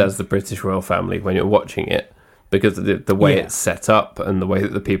reads as the British royal family when you're watching it, because of the way it's set up and the way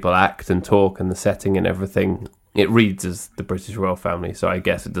that the people act and talk and the setting and everything, it reads as the British royal family. So I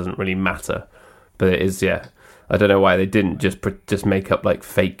guess it doesn't really matter, but it is. Yeah, I don't know why they didn't just make up like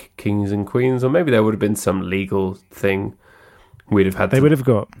fake kings and queens, or maybe there would have been some legal thing. We'd have had. They would have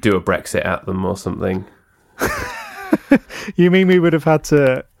got do a Brexit at them or something. You mean we would have had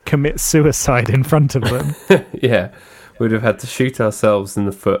to commit suicide in front of them? Yeah, we'd have had to shoot ourselves in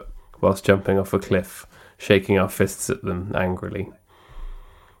the foot whilst jumping off a cliff, shaking our fists at them angrily.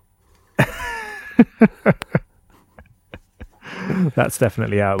 That's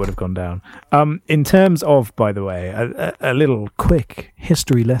definitely how it would have gone down. In terms of, by the way, a little quick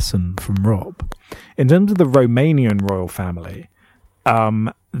history lesson from Rob. In terms of the Romanian royal family,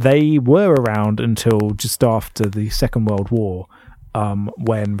 they were around until just after the Second World War,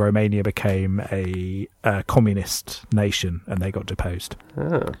 when Romania became a communist nation and they got deposed.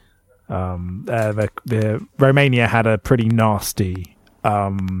 Oh. The Romania had a pretty nasty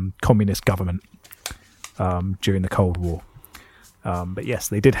communist government during the Cold War. But yes,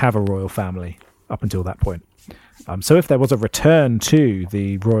 they did have a royal family up until that point. So if there was a return to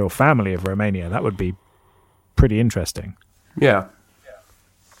the royal family of Romania, that would be pretty interesting. Yeah.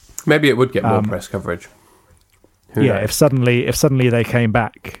 Maybe it would get more press coverage. Who knows? If suddenly they came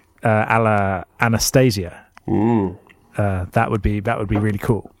back a la Anastasia, that would be really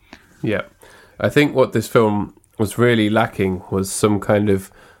cool. Yeah. I think what this film was really lacking was some kind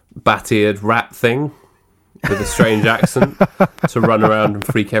of bat-eared rat thing with a strange accent to run around and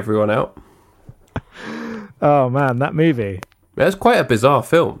freak everyone out. Oh man, that movie. It's quite a bizarre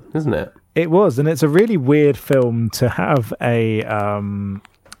film, isn't it? It was, and it's a really weird film to have a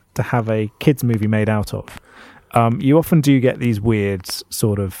kids movie made out of. You often do get these weird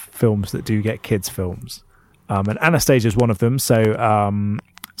sort of films that do get kids films, and Anastasia is one of them. So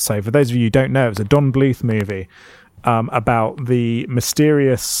for those of you who don't know, it was a Don Bluth movie about the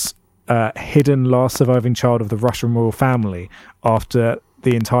mysterious hidden last surviving child of the Russian royal family after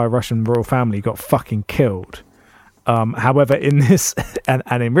the entire Russian royal family got fucking killed. However, in this and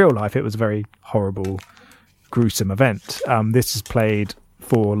in real life, it was a very horrible, gruesome event. This is played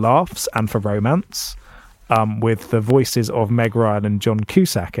for laughs and for romance, with the voices of Meg Ryan and John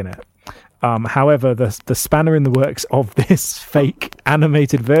Cusack in it. However, the spanner in the works of this fake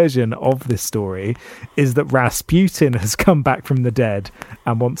animated version of this story is that Rasputin has come back from the dead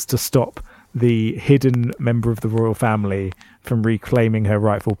and wants to stop the hidden member of the royal family from reclaiming her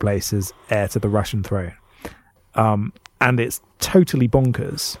rightful place as heir to the Russian throne. And it's totally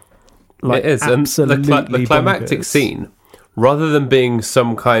bonkers. Like, it is. And the climactic bonkers. Scene, rather than being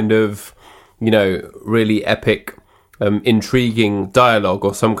some kind of, really epic, intriguing dialogue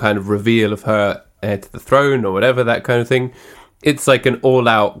or some kind of reveal of her heir to the throne or whatever, that kind of thing, it's like an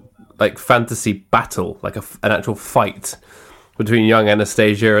all-out like fantasy battle, like an actual fight between young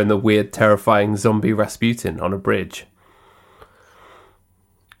Anastasia and the weird, terrifying zombie Rasputin on a bridge.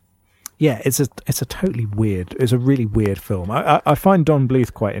 Yeah, it's a really weird film. I find Don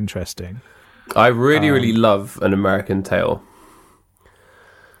Bluth quite interesting. I really love An American Tail.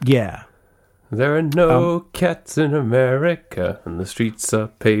 Yeah. There are no cats in America, and the streets are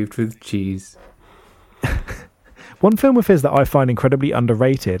paved with cheese. One film of his that I find incredibly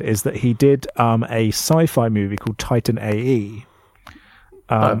underrated is that he did a sci-fi movie called Titan AE.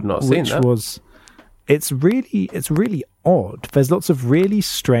 I've not seen that. It's really odd. There's lots of really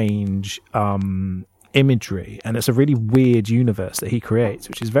strange imagery, and it's a really weird universe that he creates,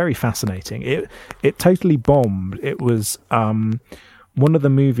 which is very fascinating. It totally bombed. It was one of the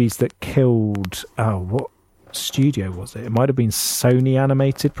movies that killed. What studio was it? It might have been Sony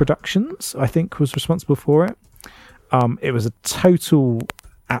Animated Productions, I think, was responsible for it. It was a total,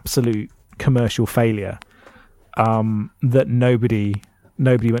 absolute commercial failure that nobody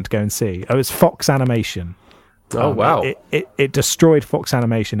went to go and see. Oh, it's Fox Animation. Oh, wow. It destroyed Fox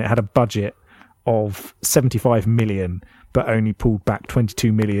Animation. It had a budget of 75 million, but only pulled back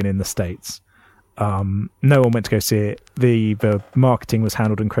 22 million in the States. No one went to go see it. The marketing was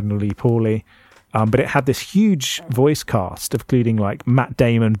handled incredibly poorly. But it had this huge voice cast, including like Matt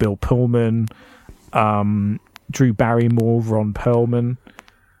Damon, Bill Pullman, Drew Barrymore, Ron Perlman.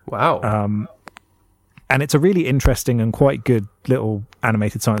 Wow. And it's a really interesting and quite good little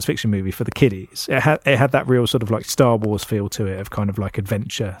animated science fiction movie for the kiddies. It had that real sort of like Star Wars feel to it, of kind of like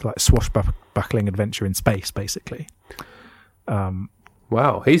adventure, like swashbuckling adventure in space, basically.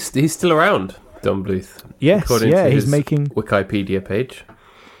 Wow, he's still around, Don Bluth. Yes, according to he's his making Wikipedia page.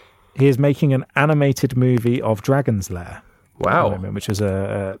 He is making an animated movie of Dragon's Lair. Wow, which was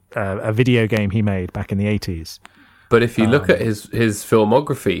a video game he made back in the 80s. But if you look at his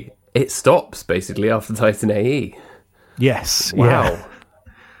filmography, it stops basically after Titan AE. Yes. Wow.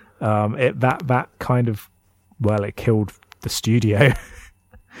 Yeah. That kind of, well, it killed the studio,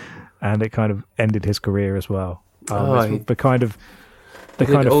 and it kind of ended his career as well. The kind of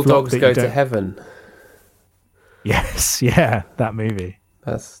all dogs go to heaven. Yes. Yeah. That movie.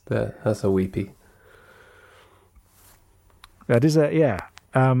 That's a weepy. That is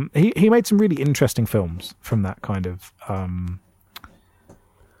he made some really interesting films from that kind of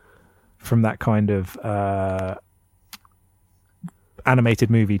animated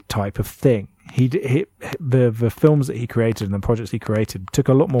movie type of thing. The films that he created and the projects he created took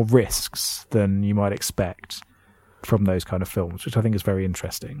a lot more risks than you might expect from those kind of films, which I think is very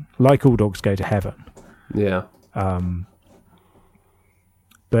interesting. Like All Dogs Go to Heaven. Yeah. And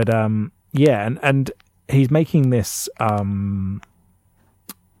he's making this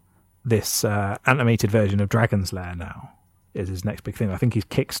animated version of Dragon's Lair now. Is his next big thing. I think he's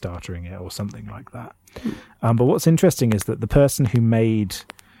kickstartering it or something like that. But what's interesting is that the person who made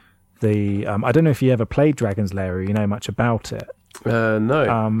the I don't know if you ever played Dragon's Lair or you know much about it.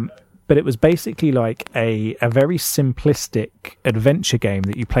 No. But it was basically like a very simplistic adventure game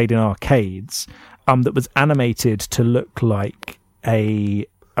that you played in arcades that was animated to look like a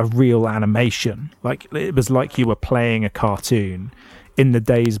real animation. Like it was like you were playing a cartoon in the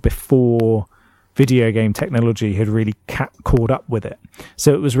days before video game technology had really caught up with it.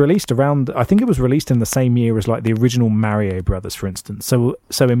 So it was released I think it was released in the same year as like the original Mario Brothers, for instance. So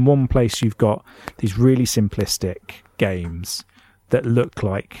in one place you've got these really simplistic games that look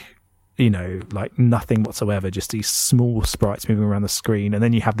like, like nothing whatsoever, just these small sprites moving around the screen. And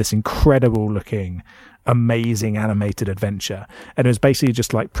then you have this incredible looking, amazing animated adventure. And it was basically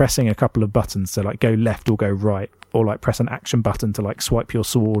just like pressing a couple of buttons to like go left or go right, or like press an action button to like swipe your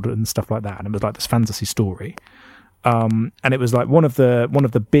sword and stuff like that. And it was like this fantasy story. And it was like one of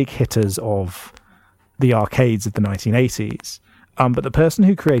the big hitters of the arcades of the 1980s. But the person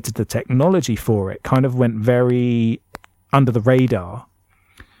who created the technology for it kind of went very under the radar,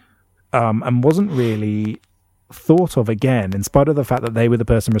 and wasn't really thought of again, in spite of the fact that they were the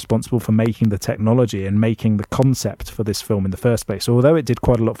person responsible for making the technology and making the concept for this film in the first place. So although it did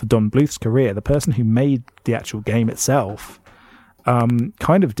quite a lot for Don Bluth's career, the person who made the actual game itself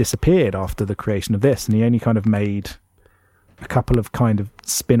kind of disappeared after the creation of this, and he only kind of made a couple of kind of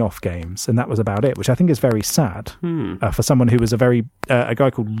spin-off games, and that was about it, which I think is very sad for someone who was a guy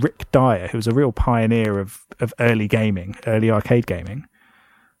called Rick Dyer, who was a real pioneer of early arcade gaming.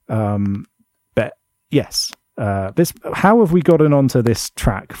 But yes, how have we gotten onto this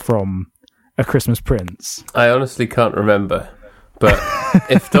track from A Christmas Prince? I honestly can't remember, but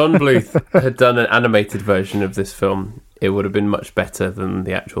if Don Bluth had done an animated version of this film, it would have been much better than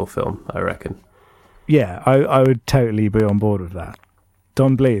the actual film, I reckon. Yeah, I would totally be on board with that.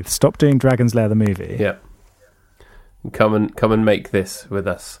 Don Bluth, stop doing Dragon's Lair the movie. Yeah, come and make this with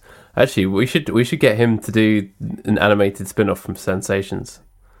us. Actually, we should get him to do an animated spin-off from Sensations.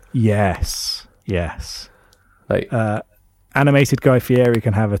 Yes. Like animated Guy Fieri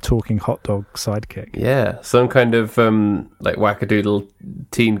can have a talking hot dog sidekick. Yeah, some kind of like wackadoodle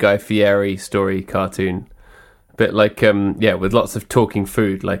teen Guy Fieri story cartoon. A bit like with lots of talking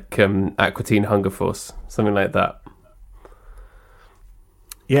food, like Aqua Teen Hunger Force, something like that.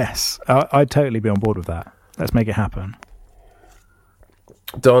 Yes, I'd totally be on board with that. Let's make it happen.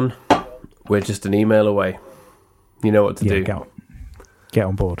 Don, we're just an email away. You know what to do. Get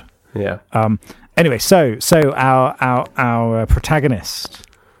on board. Yeah. Anyway, so our protagonist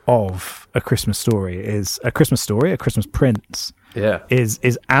of A Christmas Story, A Christmas Prince. Yeah.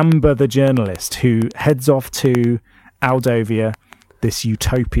 Is Amber the journalist who heads off to Aldovia, this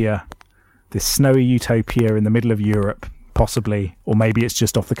utopia, this snowy utopia in the middle of Europe, possibly, or maybe it's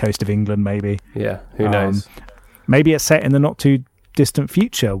just off the coast of England, maybe. Yeah, who knows? Maybe it's set in the not too distant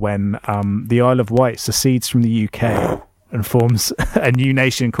future when the Isle of Wight secedes from the UK and forms a new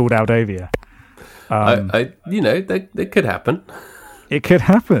nation called Aldovia. That could happen. It could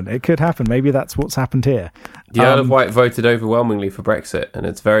happen. It could happen. Maybe that's what's happened here. The Isle of Wight voted overwhelmingly for Brexit, and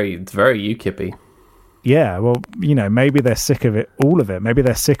it's very UKIP-y. Yeah, well, maybe they're sick of it, all of it. Maybe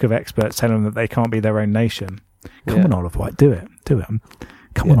they're sick of experts telling them that they can't be their own nation. Come on, Isle of Wight, do it.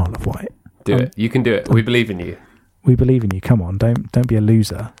 Come on, Isle of Wight. Do it. You can do it. We believe in you. We believe in you. Come on, don't be a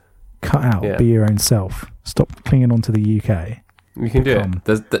loser. Cut out. Be your own self. Stop clinging on to the UK. You can do it.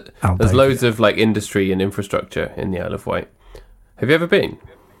 There's loads of industry and infrastructure in the Isle of Wight. Have you ever been?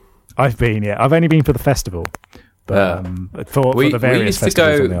 I've been, yeah. I've only been for the festival. But for the various we used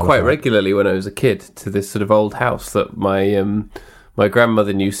to go quite regularly when I was a kid to this sort of old house that my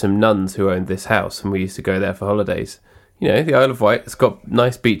grandmother knew some nuns who owned this house, and we used to go there for holidays. The Isle of Wight, it's got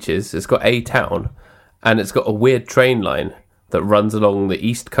nice beaches, it's got a town, and it's got a weird train line that runs along the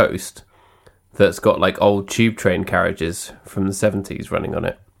east coast that's got old tube train carriages from the 70s running on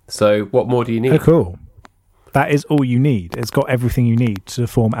it. So what more do you need? Oh, cool. That is all you need. It's got everything you need to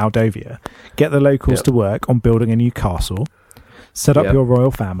form Aldovia. Get the locals to work on building a new castle, set up your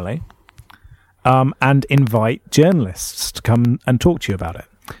royal family, and invite journalists to come and talk to you about it.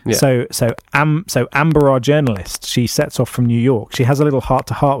 Yeah. So Amber, our journalist, she sets off from New York. She has a little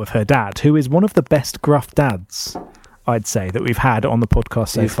heart-to-heart with her dad, who is one of the best gruff dads, I'd say, that we've had on the podcast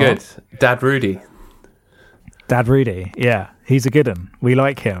so far. He's good. Dad Rudy. Yeah. He's a good one. We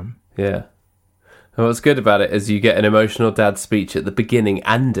like him. Yeah. And what's good about it is you get an emotional dad speech at the beginning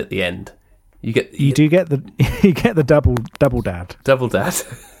and at the end. You get the double dad. Double dad.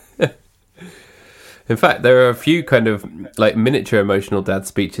 In fact, there are a few kind of miniature emotional dad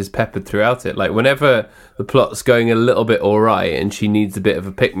speeches peppered throughout it. Whenever the plot's going a little bit awry and she needs a bit of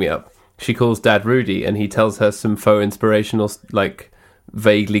a pick-me-up, she calls Dad Rudy and he tells her some faux inspirational,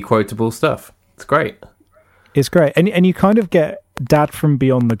 vaguely quotable stuff. It's great. It's great. And you kind of get Dad from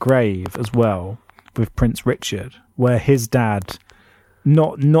Beyond the Grave as well, with Prince Richard, where his dad,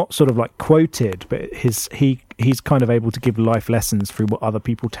 not sort of quoted, but he's kind of able to give life lessons through what other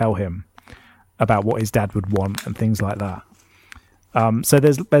people tell him about what his dad would want and things like that. So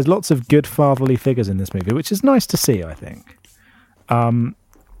there's lots of good fatherly figures in this movie, which is nice to see, I think.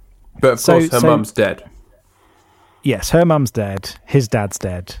 But of course, her mum's dead. Yes, her mum's dead. His dad's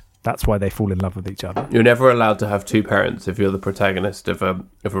dead. That's why they fall in love with each other. You're never allowed to have two parents if you're the protagonist of a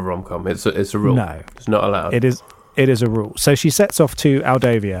rom-com. It's a rule. No, it's not allowed. It is a rule. So she sets off to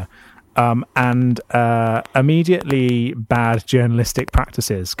Aldovia, and immediately bad journalistic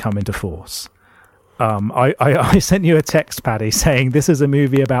practices come into force. I sent you a text, Paddy, saying this is a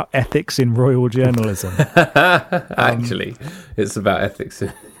movie about ethics in royal journalism. Actually, it's about ethics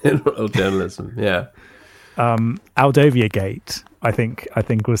in royal journalism. Yeah. Aldovia Gate, I think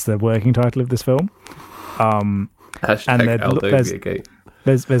was the working title of this film. Aldovia Gate.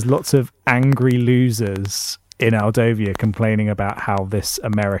 There's lots of angry losers in Aldovia complaining about how this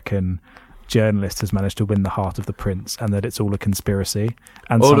American journalist has managed to win the heart of the prince and that it's all a conspiracy.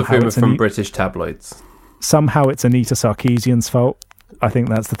 And all of whom are from British tabloids. Somehow it's Anita Sarkeesian's fault. I think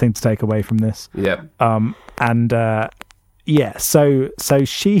that's the thing to take away from this. Yeah. So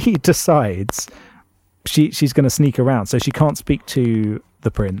she decides she's going to sneak around. So she can't speak to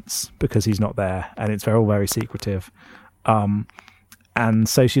the prince because he's not there, and it's all very secretive. And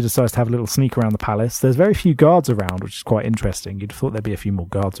so she decides to have a little sneak around the palace. There's very few guards around, which is quite interesting. You'd have thought there'd be a few more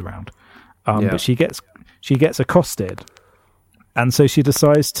guards around. But she gets accosted. And so she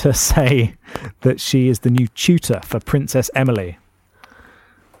decides to say that she is the new tutor for Princess Emily,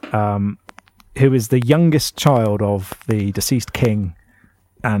 who is the youngest child of the deceased king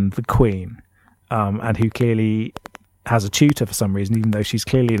and the queen, and who clearly has a tutor for some reason, even though she's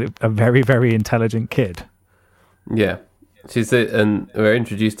clearly a very, very intelligent kid. Yeah. And we're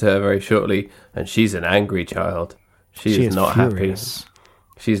introduced to her very shortly, and she's an angry child. She is not furious. Happy.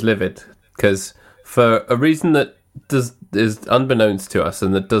 She's livid, because for a reason that is unbeknownst to us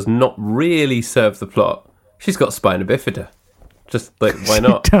and that does not really serve the plot, she's got spina bifida. Just why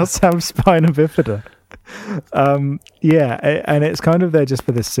not? She does have spina bifida. And it's kind of there just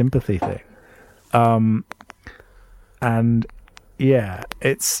for this sympathy thing.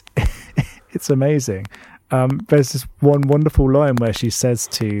 It's it's amazing. There's this one wonderful line where she says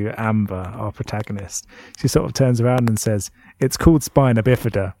to Amber, our protagonist, she sort of turns around and says, "It's called spina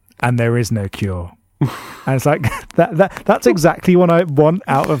bifida, and there is no cure." And it's like that's exactly what I want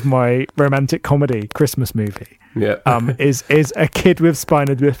out of my romantic comedy Christmas movie. Yeah. Is a kid with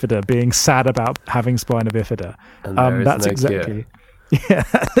spina bifida being sad about having spina bifida. And that's no exactly. Yeah,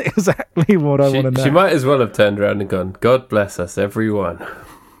 that's exactly what I want to know. She might as well have turned around and gone, "God bless us, everyone."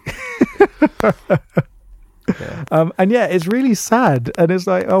 And yeah, it's really sad. And it's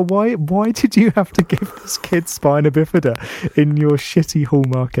like, oh, why did you have to give this kid spina bifida in your shitty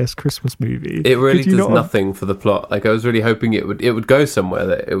Hallmark-esque Christmas movie? It really does nothing for the plot. Like, I was really hoping it would go somewhere,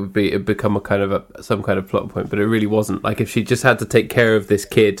 that it'd become a kind of some kind of plot point, but it really wasn't. Like, if she just had to take care of this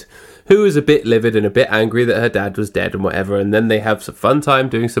kid who was a bit livid and a bit angry that her dad was dead and whatever, and then they have some fun time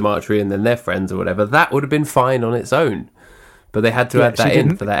doing some archery and then they're friends or whatever, that would have been fine on its own. But they had to add that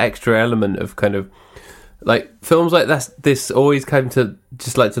in for that extra element of kind of, like, films like this always came to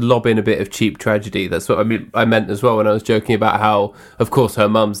just like to lob in a bit of cheap tragedy. That's what I meant as well when I was joking about how, of course, her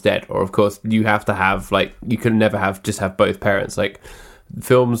mum's dead, or of course you have to have, like, you can never have both parents. Like,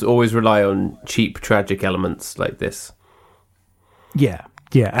 films always rely on cheap tragic elements like this. Yeah,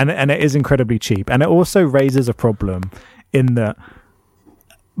 and it is incredibly cheap, and it also raises a problem in that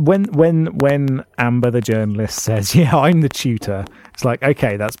when Amber the journalist says, "Yeah, I'm the tutor," it's like,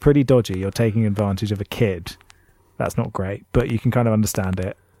 okay, that's pretty dodgy. You're taking advantage of a kid. That's not great, but you can kind of understand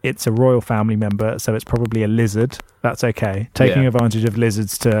it. It's a royal family member, so it's probably a lizard. That's okay. Taking advantage of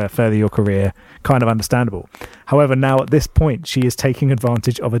lizards to further your career, kind of understandable. However, now at this point, she is taking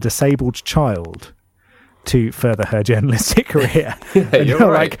advantage of a disabled child to further her journalistic career. And you're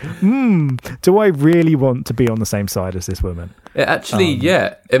right. Like, do I really want to be on the same side as this woman? It actually,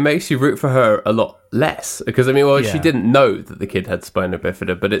 it makes you root for her a lot less, because she didn't know that the kid had spina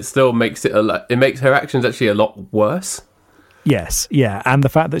bifida, but it still makes it makes her actions actually a lot worse. Yes, yeah, and the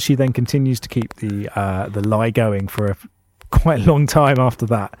fact that she then continues to keep the lie going for quite a long time after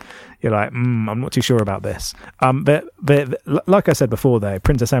that, you're like, I'm not too sure about this. But like I said before, though,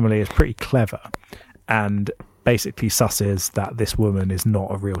 Princess Emily is pretty clever and basically susses that this woman is not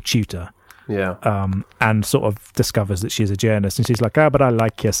a real tutor. Yeah. And sort of discovers that she's a journalist, and she's like, but I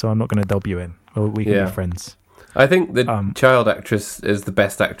like you, so I'm not going to dub you in. Or we can be friends. I think the child actress is the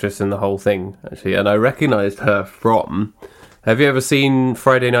best actress in the whole thing, actually, and I recognised her from... Have you ever seen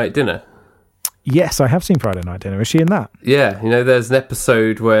Friday Night Dinner? Yes, I have seen Friday Night Dinner. Is she in that? Yeah, there's an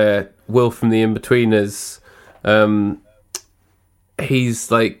episode where Will from The Inbetweeners,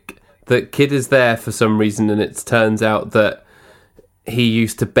 he's like... The kid is there for some reason, and it turns out that he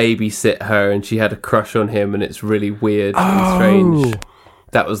used to babysit her and she had a crush on him, and it's really weird and strange.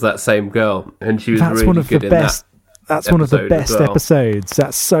 That was that same girl, and she was really good in that. That's one of the best episodes.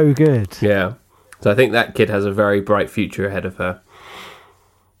 That's so good. Yeah. So I think that kid has a very bright future ahead of her.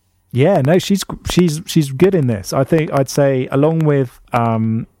 Yeah, no, she's good in this. I think I'd say, along with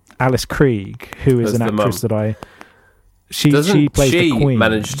Alice Krieg, who is an actress that she plays the Queen.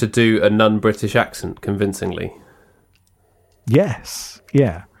 Manage to do a non-British accent convincingly? Yes,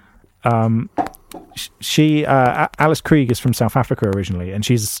 yeah. Alice Krieg is from South Africa originally, and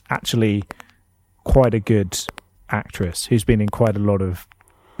she's actually quite a good actress who's been in quite a lot of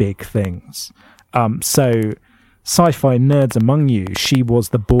big things. So, sci-fi nerds among you, she was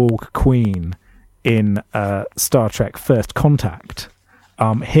the Borg Queen in Star Trek First Contact.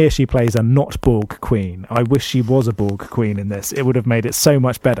 Here she plays a not Borg Queen. I wish she was a Borg Queen in this. It would have made it so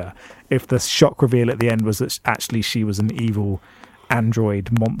much better if the shock reveal at the end was that actually she was an evil android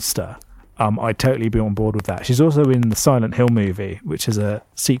monster. I'd totally be on board with that. She's also in the Silent Hill movie, which is a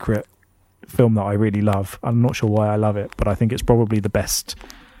secret film that I really love. I'm not sure why I love it, but I think it's probably the best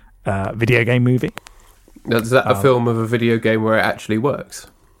video game movie. Is that a film of a video game where it actually works?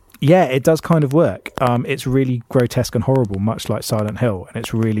 Yeah, it does kind of work. It's really grotesque and horrible, much like Silent Hill, and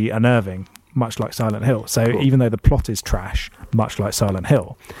it's really unnerving, much like Silent Hill. So even though the plot is trash, much like Silent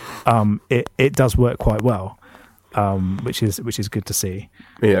Hill, it does work quite well, which is good to see.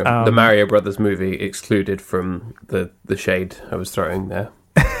 Yeah, the Mario Brothers movie excluded from the shade I was throwing there.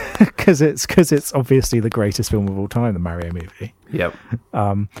 Because it's obviously the greatest film of all time, the Mario movie. Yep.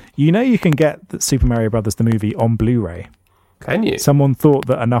 You can get the Super Mario Brothers the movie on Blu-ray. Can you? Someone thought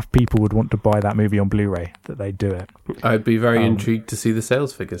that enough people would want to buy that movie on Blu-ray that they'd do it. I'd be very intrigued to see the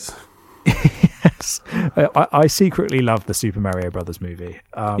sales figures. Yes. I secretly love the Super Mario Brothers movie.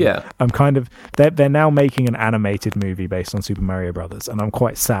 I'm kind of... They're now making an animated movie based on Super Mario Brothers, and I'm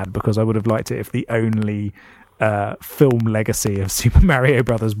quite sad because I would have liked it if the only film legacy of Super Mario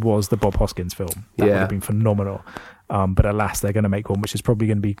Brothers was the Bob Hoskins film. That would have been phenomenal. But alas, they're going to make one which is probably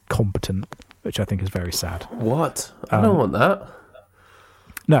going to be competent, which I think is very sad. What? I don't want that.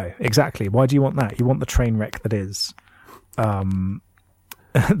 No, exactly. Why do you want that? You want the train wreck that is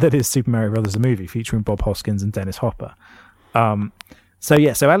that is Super Mario Brothers, the movie, featuring Bob Hoskins and Dennis Hopper. So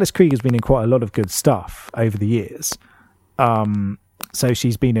Alice Krieg has been in quite a lot of good stuff over the years. So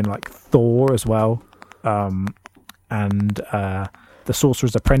she's been in like Thor as well, and The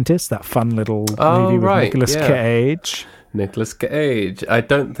Sorcerer's Apprentice, that fun little Oh, movie with right, Nicolas yeah. Cage. Nicolas Cage. I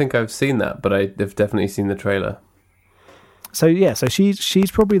don't think I've seen that, but I've definitely seen the trailer. So yeah, so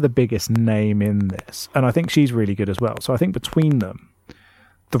she's probably the biggest name in this, and I think she's really good as well. So I think between them,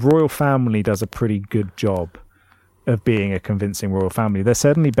 the royal family does a pretty good job of being a convincing royal family. They're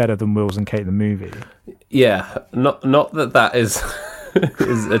certainly better than Wills and Kate the movie. Yeah, not that is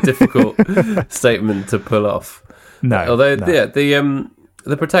is a difficult statement to pull off. No, although no. yeah,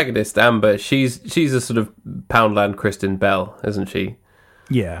 the protagonist Amber, she's a sort of Poundland Kristen Bell, isn't she?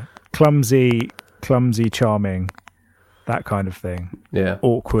 Yeah, clumsy, charming, that kind of thing. Yeah,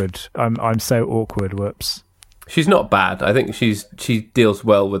 Awkward. I'm so awkward. Whoops. she's not bad. I think she deals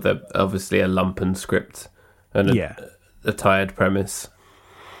well with obviously a lumpen script and a tired premise.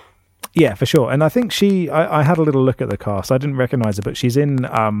 Yeah, for sure. And I think I had a little look at the cast. I didn't recognise her, but she's in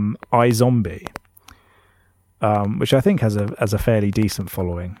iZombie, which I think has a fairly decent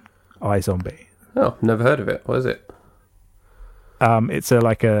following. iZombie. Oh, never heard of it. What is it? It's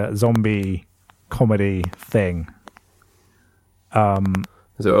like a zombie comedy thing.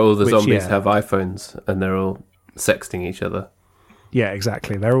 So all the zombies yeah. have iPhones and they're all sexting each other. Yeah,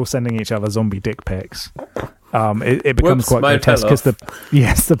 exactly. They're all sending each other zombie dick pics. It becomes Whoops, quite mine grotesque fell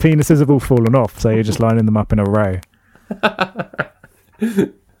because the penises have all fallen off, so you're just lining them up in a row.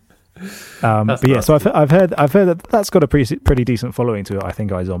 But yeah, so I've heard that's got a pretty decent following to it. I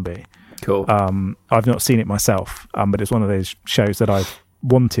think iZombie. Cool. I've not seen it myself, but it's one of those shows that I've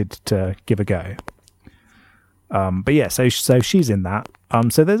wanted to give a go. But yeah, so she's in that.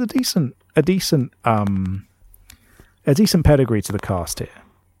 So there's a decent pedigree to the cast here.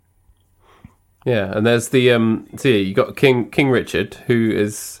 Yeah, and there's the so yeah, you got King Richard, who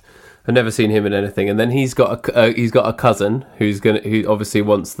is, I've never seen him in anything, and then he's got a cousin who obviously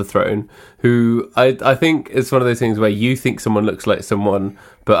wants the throne. Who I think is one of those things where you think someone looks like someone,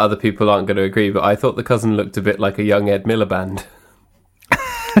 but other people aren't going to agree. But I thought the cousin looked a bit like a young Ed Miliband.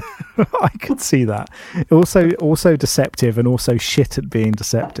 I could see that. Also deceptive, and also shit at being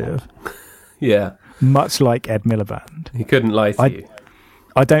deceptive. Yeah, Much like Ed Miliband. he couldn't lie to you.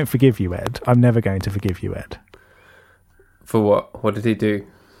 I don't forgive you, Ed. I'm never going to forgive you, Ed. For what? What did he do?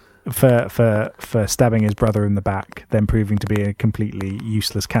 For stabbing his brother in the back, then proving to be a completely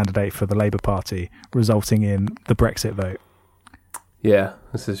useless candidate for the Labour Party, resulting in the Brexit vote. Yeah,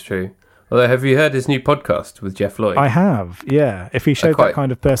 this is true. Although, have you heard his new podcast with Jeff Lloyd? I have, yeah. If he showed that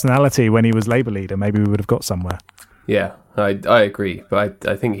kind of personality when he was Labour leader, maybe we would have got somewhere. Yeah, I agree. But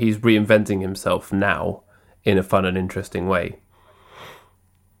I think he's reinventing himself now in a fun and interesting way.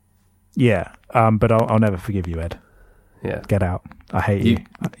 Yeah, but I'll never forgive you, Ed. Yeah. Get out. I hate you.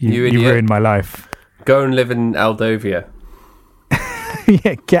 You You ruined my life. Go and live in Aldovia.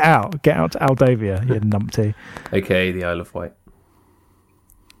 Yeah, get out. Get out to Aldovia, you numpty. AKA the Isle of Wight.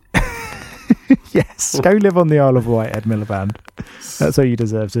 Yes, go live on the Isle of Wight, Ed Miliband. That's where you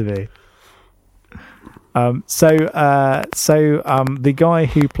deserve to be. So the guy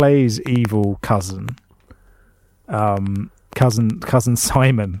who plays evil cousin Simon.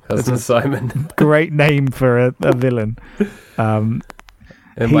 Cousin Simon. Great name for a villain. In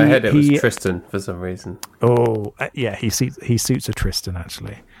my head, it was Tristan for some reason. Oh, yeah, he suits a Tristan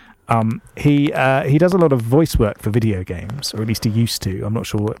actually. He does a lot of voice work for video games, or at least he used to. I'm not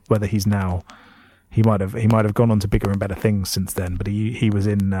sure whether he's now. He might have gone on to bigger and better things since then. But he was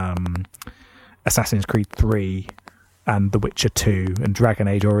in Assassin's Creed 3 and The Witcher 2 and Dragon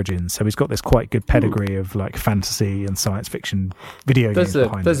Age Origins. So he's got this quite good pedigree of like fantasy and science fiction video games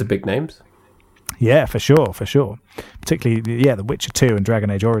behind him. Those are big names. Yeah, for sure. Particularly, The Witcher 2 and Dragon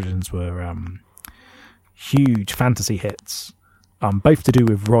Age Origins were huge fantasy hits, both to do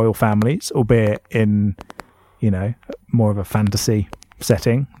with royal families, albeit in, more of a fantasy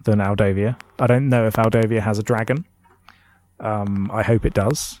setting than Aldovia. I don't know if Aldovia has a dragon. I hope it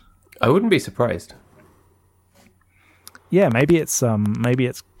does. I wouldn't be surprised. Yeah, maybe it's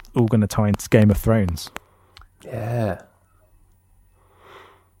all going to tie into Game of Thrones. Yeah.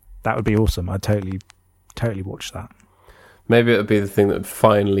 That would be awesome. I'd totally watch that. Maybe it would be the thing that would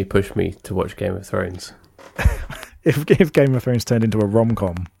finally push me to watch Game of Thrones. If Game of Thrones turned into a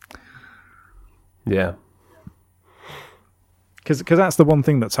rom-com. Yeah. Because that's the one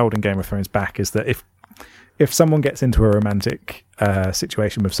thing that's holding Game of Thrones back, is that if someone gets into a romantic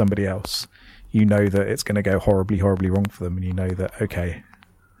situation with somebody else, you know that it's going to go horribly, horribly wrong for them, and you know that, okay,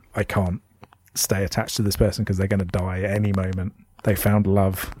 I can't stay attached to this person because they're going to die at any moment. They found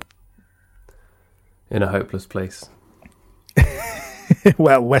love. In a hopeless place.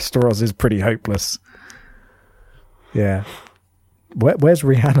 Well, Westeros is pretty hopeless. Yeah. Where's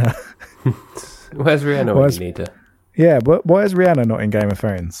Rihanna? Where's Rihanna when you need her? Yeah, but why is Rihanna not in Game of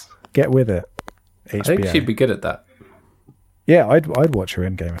Thrones? Get with it, HBO. I think she'd be good at that. Yeah, I'd watch her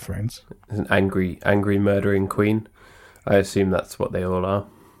in Game of Thrones. An angry murdering queen. I assume that's what they all are.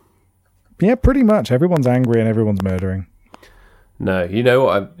 Yeah, pretty much. Everyone's angry and everyone's murdering. No, you know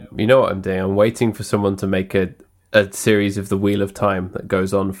what I'm doing? I'm waiting for someone to make a series of The Wheel of Time that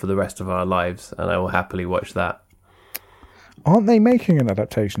goes on for the rest of our lives, and I will happily watch that. Aren't they making an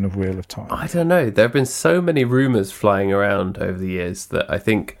adaptation of Wheel of Time? I don't know. There have been so many rumours flying around over the years that I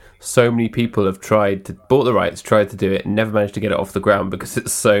think so many people have bought the rights, tried to do it, and never managed to get it off the ground because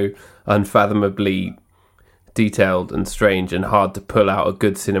it's so unfathomably detailed and strange and hard to pull out a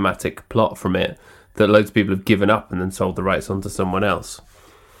good cinematic plot from it that loads of people have given up and then sold the rights on to someone else.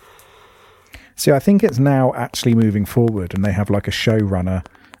 See, I think it's now actually moving forward and they have like a showrunner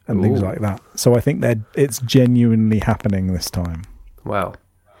and things like that. So I think it's genuinely happening this time. Wow.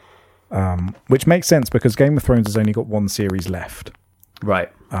 Which makes sense because Game of Thrones has only got one series left.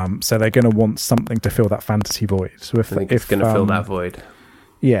 Right. So they're going to want something to fill that fantasy void. So I think it's going to fill that void.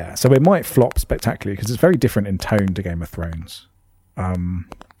 Yeah, so it might flop spectacularly because it's very different in tone to Game of Thrones.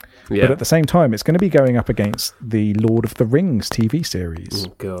 But at the same time, it's going to be going up against the Lord of the Rings TV series.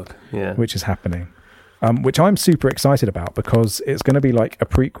 Oh, God. Yeah. Which is happening. Which I'm super excited about because it's going to be like a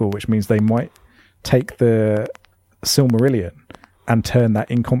prequel, which means they might take the Silmarillion and turn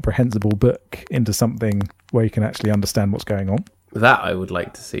that incomprehensible book into something where you can actually understand what's going on. That I would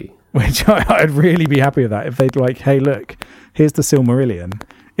like to see. Which I'd really be happy with that. If they'd like, hey, look, here's the Silmarillion.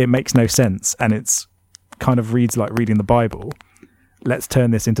 It makes no sense and it's kind of reads like reading the Bible. Let's turn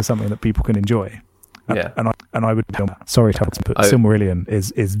this into something that people can enjoy. Yeah. And I would tell that. Sorry, Tubbs, but Silmarillion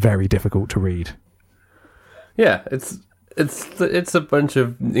is very difficult to read. Yeah, it's a bunch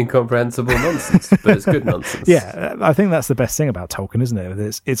of incomprehensible nonsense, but it's good nonsense. Yeah, I think that's the best thing about Tolkien, isn't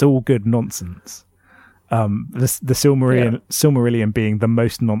it? It's all good nonsense. The Silmarillion being the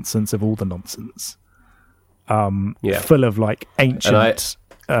most nonsense of all the nonsense. Full of like ancient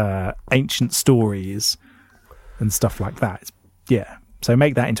stories and stuff like that. So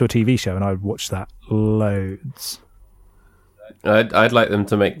make that into a TV show, and I would watch that loads. I'd like them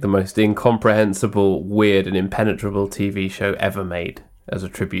to make the most incomprehensible, weird, and impenetrable TV show ever made as a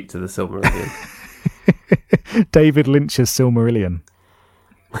tribute to the Silmarillion. David Lynch's Silmarillion.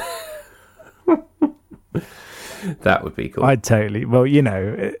 That would be cool. I'd totally. Well,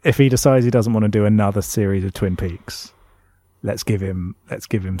 if he decides he doesn't want to do another series of Twin Peaks, let's give him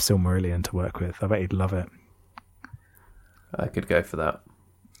Silmarillion to work with. I bet he'd love it. I could go for that.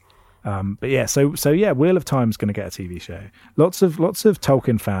 But yeah, so Wheel of Time's going to get a TV show. Lots of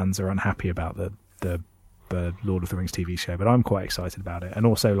Tolkien fans are unhappy about the Lord of the Rings TV show, but I'm quite excited about it. And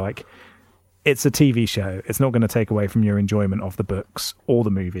also, like, it's a TV show. It's not going to take away from your enjoyment of the books or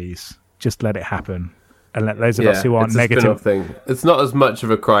the movies. Just let it happen, and let those of us who aren't negative. Thing. It's not as much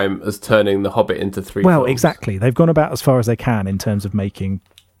of a crime as turning The Hobbit into 3 Well, films. exactly. They've gone about as far as they can in terms of making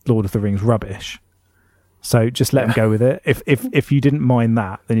Lord of the Rings rubbish. So just let them go with it. If you didn't mind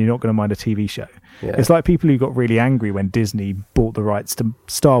that, then you're not going to mind a TV show. Yeah. It's like people who got really angry when Disney bought the rights to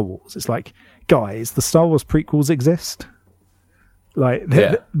Star Wars. It's like, guys, the Star Wars prequels exist. Like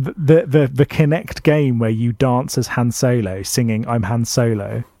the Kinect game where you dance as Han Solo, singing "I'm Han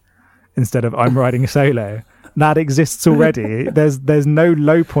Solo" instead of "I'm riding solo." That exists already. There's no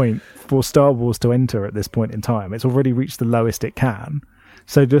low point for Star Wars to enter at this point in time. It's already reached the lowest it can.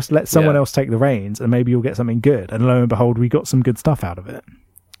 So just let someone else take the reins and maybe you'll get something good. And lo and behold, we got some good stuff out of it.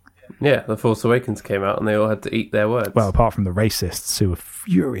 Yeah, The Force Awakens came out and they all had to eat their words. Well, apart from the racists who were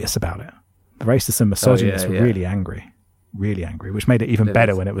furious about it. The racists and misogynists were really angry. Really angry, which made it even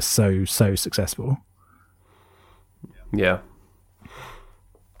better when it was so successful. Yeah.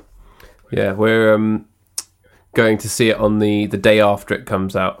 Yeah, we're going to see it on the day after it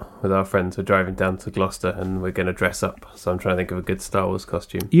comes out with our friends. We're driving down to Gloucester and we're going to dress up. So I'm trying to think of a good Star Wars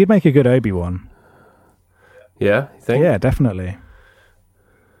costume. You'd make a good Obi-Wan. Yeah, you think? Yeah, definitely.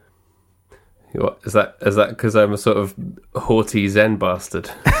 What, is that because I'm a sort of haughty Zen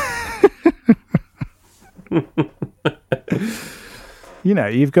bastard?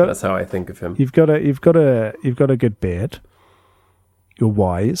 You've got. That's how I think of him. You've got a good beard. You're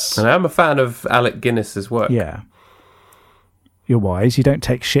wise. And I'm a fan of Alec Guinness's work. Yeah. You're wise. You don't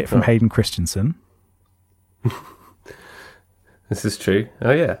take shit from Hayden Christensen. This is true.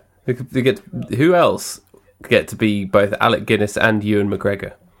 Oh, yeah. Who else get to be both Alec Guinness and Ewan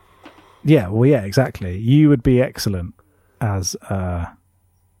McGregor? Yeah, well, yeah, exactly. You would be excellent as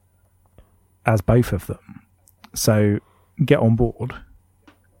both of them. So get on board.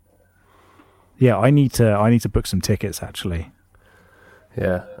 Yeah, I need to book some tickets, actually.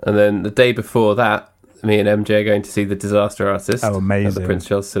 Yeah, and then the day before that me and MJ are going to see The Disaster Artist Oh, amazing. at the Prince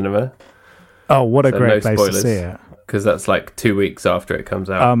Charles Cinema. Oh, what a So great no place spoilers. to see it. Because that's like 2 weeks after it comes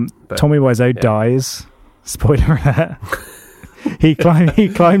out. But- Tommy Wiseau dies. Spoiler alert. He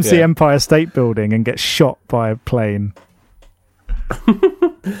climbs the Yeah. Empire State Building and gets shot by a plane.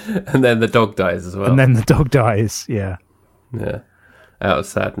 And then the dog dies as well. And then the dog dies. Yeah. Yeah. Out of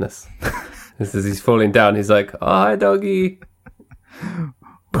sadness. As he's falling down, he's like, "Oh, hi, doggy."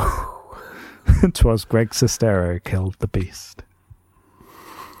 'Twas Greg Sestero killed the beast.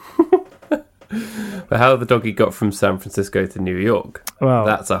 But how the doggy got from San Francisco to New York, Well,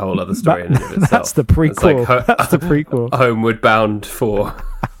 that's a whole other story in and of itself. that's the prequel. It's like That's the prequel. Homeward Bound 4.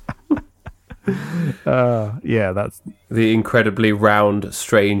 Yeah, that's The incredibly round,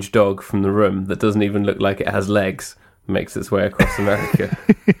 strange dog from The Room that doesn't even look like it has legs makes its way across America.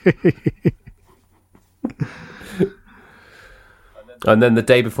 And then the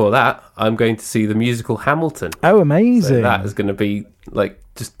day before that, I'm going to see the musical Hamilton. amazing. So that is going to be like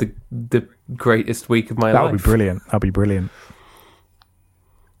just the greatest week of my That life. would be brilliant. That'd be brilliant.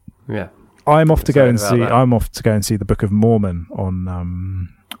 Yeah. I'm off to go and Excited see. about that. I'm off to go and see the Book of Mormon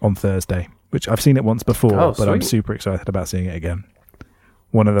on Thursday, which I've seen it once before, Oh, but I'm sweet. super excited about seeing it again.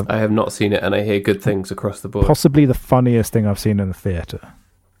 One of the I have not seen it, and I hear good things across the board. possibly the funniest thing I've seen in the theatre.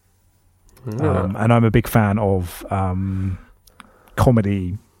 Yeah. And I'm a big fan of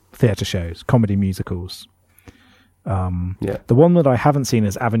comedy theatre shows, comedy musicals. Yeah. The one that I haven't seen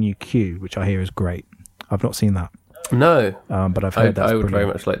is Avenue Q, which I hear is great. I've not seen that, No, but I've heard that's I would very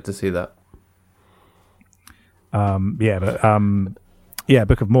brilliant. much like to see that. Book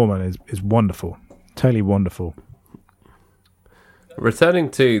of Mormon is wonderful, totally wonderful. Returning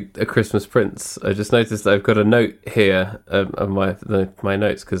to A Christmas Prince, I just noticed I've got a note here of my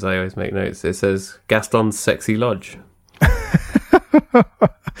notes, because I always make notes. It says Gaston's Sexy Lodge.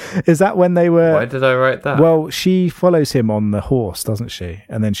 Is that when they were? Why did I write that? Well, she follows him on the horse, doesn't she?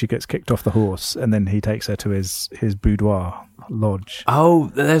 And then she gets kicked off the horse, and then he takes her to his boudoir lodge. Oh,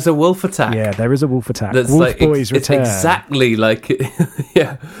 there's a wolf attack. Yeah, there is a wolf attack. That's Wolf like Boys it's return. exactly like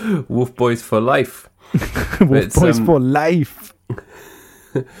yeah, Wolf Boys for life. Wolf it's, Boys for life.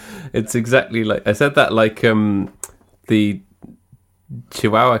 It's exactly like I said that like the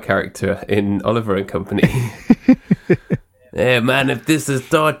Chihuahua character in Oliver and Company. Hey man, if this is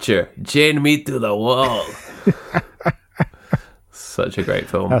torture, chain me to the wall. Such a great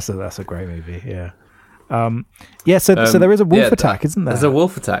film. That's a great movie. Yeah. So there is a wolf attack, isn't there? There's a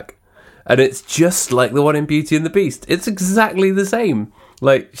wolf attack, and it's just like the one in Beauty and the Beast. It's exactly the same.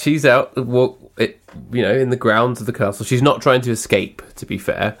 Like she's out, in the grounds of the castle. She's not trying to escape, to be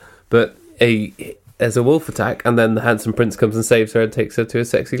fair, but there's a wolf attack, and then the handsome prince comes and saves her and takes her to a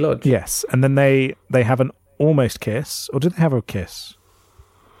sexy lodge. Yes, and then they have an almost kiss, or do they have a kiss?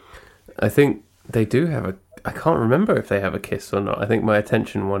 I think they do have I can't remember if they have a kiss or not. I think my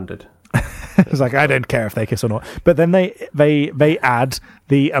attention wandered. It's like I don't care if they kiss or not. But then they add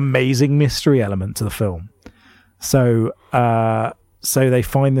the amazing mystery element to the film. So they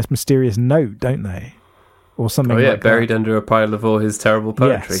find this mysterious note, don't they, or something? Oh yeah, like buried that. under a pile of all his terrible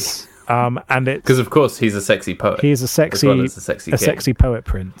poetry. Yes. And it's Because of course he's a sexy poet. he's a sexy, as well as a sexy king. sexy poet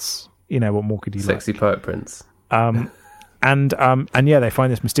prince. You know, what more could you Sexy poet prince. like? And they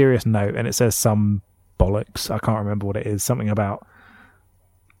find this mysterious note, and it says some bollocks. I can't remember what it is. Something about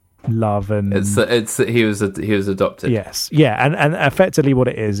love and He was adopted. yes, yeah, and effectively what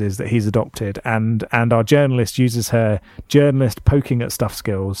it is that he's adopted, and our journalist uses her journalist poking at stuff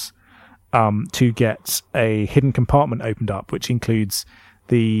skills to get a hidden compartment opened up, which includes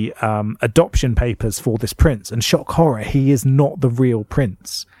the adoption papers for this prince. And shock horror, he is not the real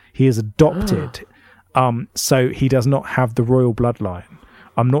prince. He is adopted. So he does not have the royal bloodline.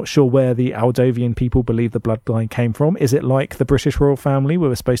 I'm not sure where the Aldovian people believe the bloodline came from. Is it like the British royal family, where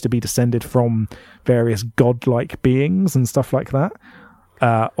we're supposed to be descended from various godlike beings and stuff like that?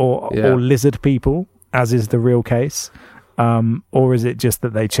 Or lizard people, as is the real case? Or is it just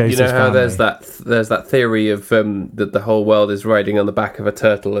that they chose You know this how family? there's that theory of that the whole world is riding on the back of a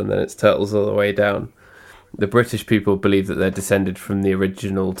turtle and then it's turtles all the way down. The British people believe that they're descended from the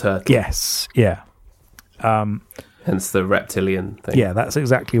original turtle. Yes, yeah. Hence the reptilian thing. Yeah, that's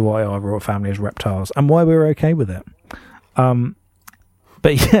exactly why our royal family is reptiles and why we're okay with it.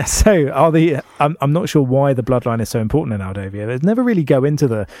 But yeah, so I'm not sure why the bloodline is so important in Aldovia. They never really go into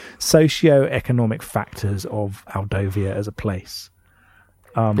the socio-economic factors of Aldovia as a place.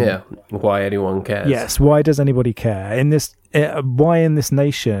 Why anyone cares. Yes, why does anybody care? Why in this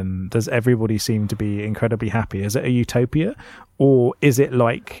nation does everybody seem to be incredibly happy? Is it a utopia? Or is it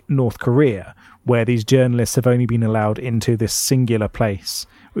like North Korea, where these journalists have only been allowed into this singular place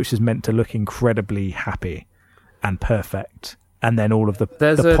which is meant to look incredibly happy and perfect. And then all of the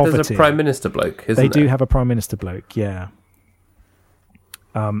there's poverty. There's a Prime Minister bloke, isn't They there? do have a Prime Minister bloke, yeah.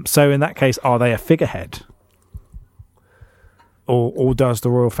 So in that case, are they a figurehead? Or does the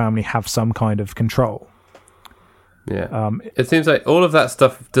royal family have some kind of control? Yeah. It seems like all of that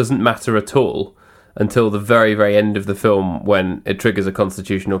stuff doesn't matter at all until the very, very end of the film, when it triggers a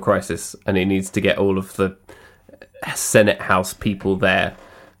constitutional crisis and he needs to get all of the Senate House people there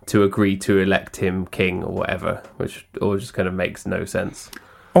to agree to elect him king or whatever, which all just kind of makes no sense.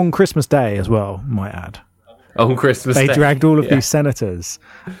 On Christmas Day as well, might add. On Christmas They Day. dragged all of these senators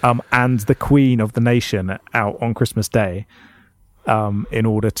and the Queen of the nation out on Christmas Day in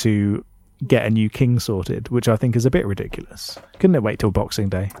order to get a new king sorted, which I think is a bit ridiculous. Couldn't it wait till Boxing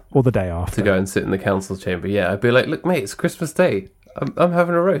Day or the day after? To go and sit in the council chamber. Yeah, I'd be like, look, mate, it's Christmas Day. I'm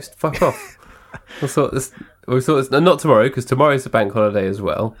having a roast. Fuck off. We thought this, not tomorrow, because tomorrow's a bank holiday as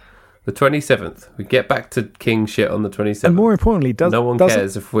well. The 27th. We get back to king shit on the 27th. And more importantly, no one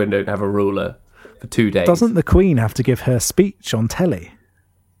cares if we don't have a ruler for 2 days. Doesn't the Queen have to give her speech on telly?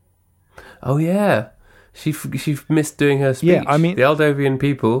 Oh, yeah. She missed doing her speech. Yeah, I mean, the Aldovian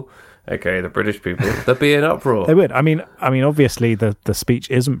people, okay, the British people, they'd be in uproar. They would. I mean, obviously the speech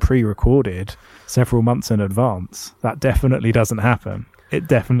isn't pre-recorded several months in advance. That definitely doesn't happen. It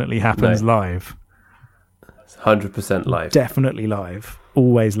definitely happens live. 100% live. Definitely live.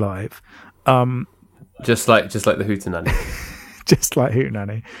 Always live. Just like the Hootenanny. Just like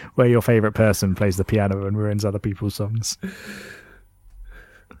Hootenanny, where your favourite person plays the piano and ruins other people's songs.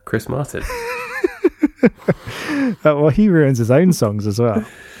 Chris Martin. Well, he ruins his own songs as well.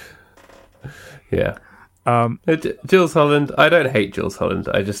 Yeah. Jules Holland. I don't hate Jules Holland.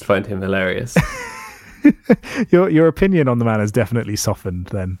 I just find him hilarious. Your opinion on the man has definitely softened.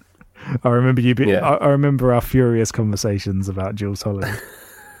 Then I remember I remember our furious conversations about Jules Holland.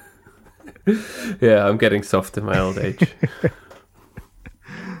 Yeah, I'm getting soft in my old age.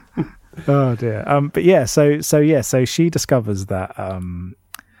 Oh dear. But yeah. So she discovers that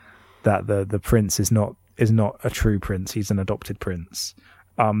that the prince is not a true prince. He's an adopted prince.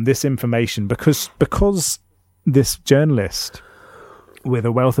 This information, because this journalist with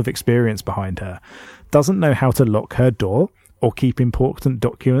a wealth of experience behind her doesn't know how to lock her door or keep important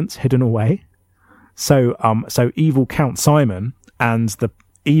documents hidden away. So evil Count Simon and the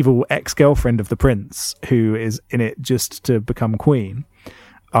evil ex-girlfriend of the prince, who is in it just to become queen,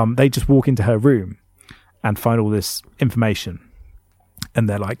 they just walk into her room and find all this information. And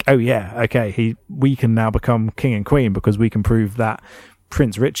they're like, oh yeah, okay, we can now become king and queen because we can prove that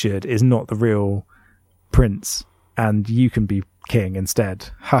Prince Richard is not the real prince and you can be king instead.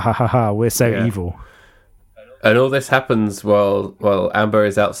 Ha ha ha ha, we're so evil. And all this happens while Amber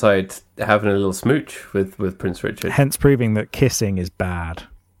is outside having a little smooch with Prince Richard. Hence proving that kissing is bad.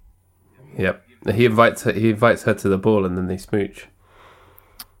 Yep. He invites her to the ball and then they smooch.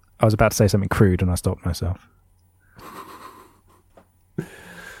 I was about to say something crude and I stopped myself.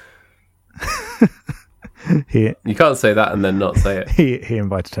 You can't say that and then not say it. He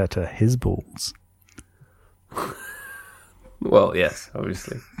invited her to his balls. Well, yes,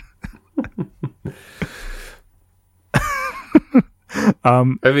 obviously. I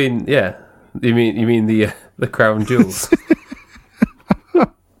mean, yeah. You mean the crown jewels?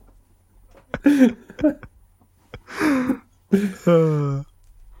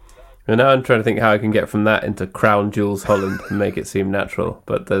 And now I'm trying to think how I can get from that into Crown Jewels Holland and make it seem natural,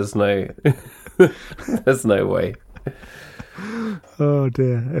 but there's no way. Oh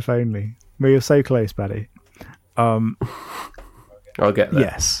dear, if only. We were so close, buddy. I'll get there.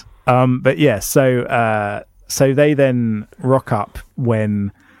 Yes. But yeah, so they then rock up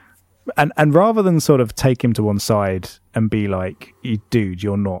when and rather than sort of take him to one side and be like, dude,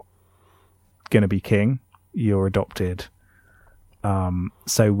 you're not gonna be king, you're adopted.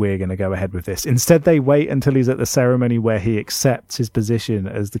 So we're going to go ahead with this. Instead, they wait until he's at the ceremony where he accepts his position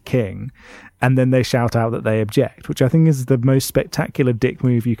as the king, and then they shout out that they object, which I think is the most spectacular dick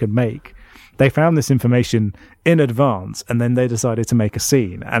move you could make. They found this information in advance, and then they decided to make a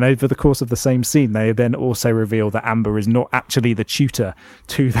scene. And over the course of the same scene, they then also reveal that Amber is not actually the tutor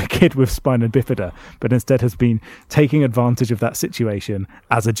to the kid with spina bifida, but instead has been taking advantage of that situation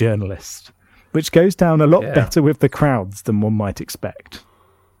as a journalist. Which goes down a lot better with the crowds than one might expect.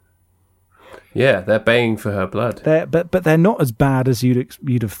 Yeah, they're baying for her blood. But they're not as bad as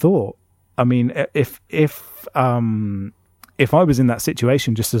you'd have thought. I mean, if I was in that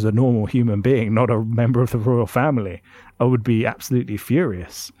situation just as a normal human being, not a member of the royal family, I would be absolutely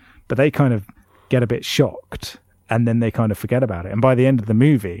furious. But they kind of get a bit shocked, and then they kind of forget about it. And by the end of the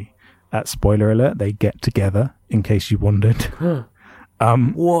movie, spoiler alert, they get together. In case you wondered.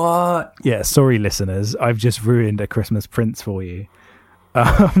 What? Yeah, sorry, listeners. I've just ruined A Christmas Prince for you.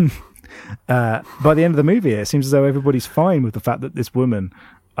 By the end of the movie, it seems as though everybody's fine with the fact that this woman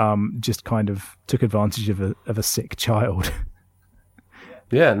just kind of took advantage of a sick child.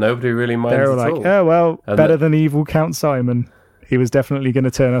 Yeah, nobody really minds They were at like, all. oh, well, And better than evil Count Simon. He was definitely going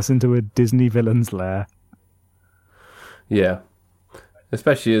to turn us into a Disney villain's lair. Yeah.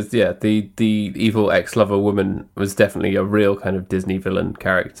 Especially as, the evil ex-lover woman was definitely a real kind of Disney villain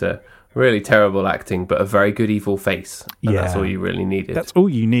character. Really terrible acting, but a very good evil face. And that's all you really needed. That's all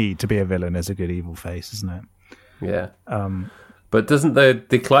you need to be a villain, is a good evil face, isn't it? Yeah. But doesn't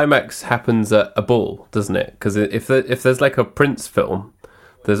the climax happens at a ball, doesn't it? Because if there's like a Prince film,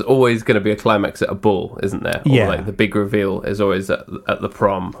 there's always going to be a climax at a ball, isn't there? Or like the big reveal is always at the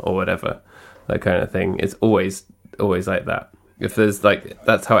prom or whatever. That kind of thing. It's always like that. If there's like,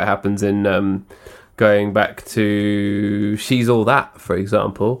 that's how it happens in going back to She's All That, for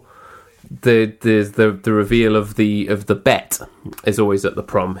example. There's the reveal of the bet is always at the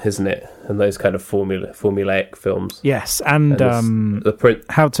prom, isn't it? And those kind of formulaic films. Yes, and the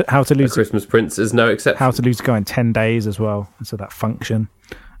how to lose a Christmas Prince is no exception. How to Lose a Guy in 10 Days as well. And so that function.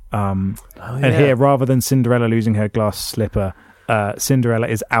 And here, rather than Cinderella losing her glass slipper, Cinderella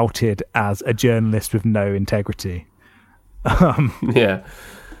is outed as a journalist with no integrity. Who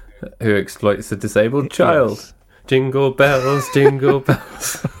exploits a disabled child. Yes. Jingle bells, jingle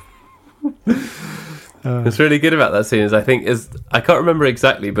bells. What's really good about that scene is I can't remember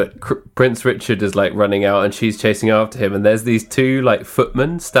exactly, but Prince Richard is like running out and she's chasing after him, and there's these two like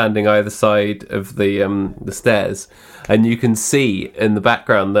footmen standing either side of the stairs, and you can see in the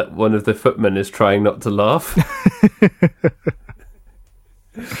background that one of the footmen is trying not to laugh.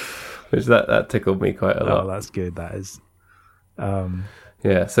 Which that tickled me quite a lot. Oh, that's good. That is.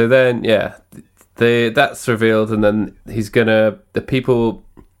 So then that's revealed, and then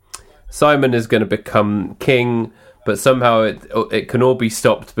Simon is going to become king, but somehow it can all be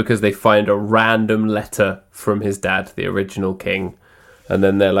stopped because they find a random letter from his dad, the original king. And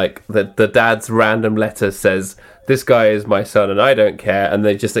then they're like, the dad's random letter says, this guy is my son and I don't care, and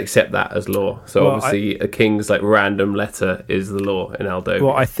they just accept that as law. So obviously a king's like random letter is the law in Aldovia.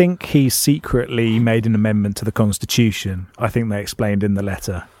 Well, I think he secretly made an amendment to the Constitution. I think they explained in the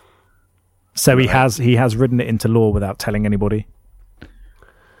letter. So he has written it into law without telling anybody.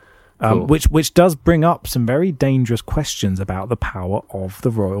 Cool. Which does bring up some very dangerous questions about the power of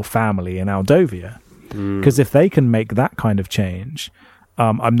the royal family in Aldovia. Because if they can make that kind of change,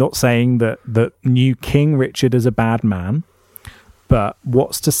 I'm not saying that new King Richard is a bad man, but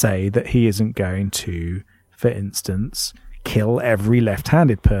what's to say that he isn't going to, for instance, kill every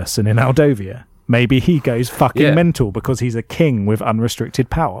left-handed person in Aldovia? Maybe he goes fucking mental because he's a king with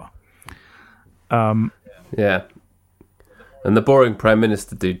unrestricted power. And the boring Prime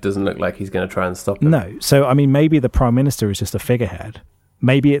Minister dude doesn't look like he's going to try and stop him. No. So, I mean, maybe the Prime Minister is just a figurehead.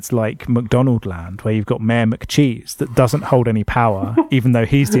 Maybe it's like McDonald Land, where you've got Mayor McCheese that doesn't hold any power, even though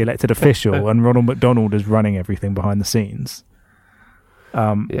he's the elected official, and Ronald McDonald is running everything behind the scenes.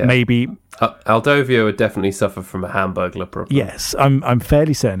 Maybe... Aldovia would definitely suffer from a Hamburglar problem. Yes, I'm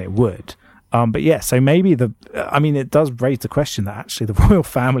fairly certain it would. So maybe it does raise the question that actually the royal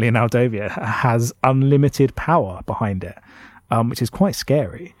family in Aldovia has unlimited power behind it. Which is quite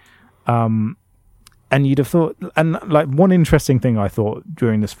scary. And you'd have thought, and like one interesting thing I thought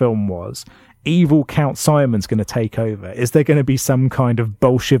during this film was, evil Count Simon's going to take over. Is there going to be some kind of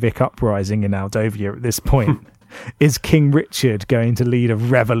Bolshevik uprising in Aldovia at this point? Is King Richard going to lead a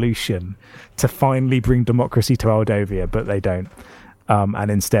revolution to finally bring democracy to Aldovia? But they don't. And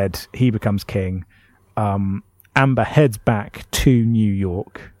instead, he becomes king. Amber heads back to New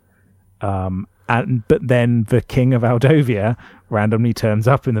York. But then the king of Aldovia randomly turns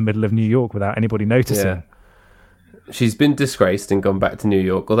up in the middle of New York without anybody noticing. Yeah. She's been disgraced and gone back to New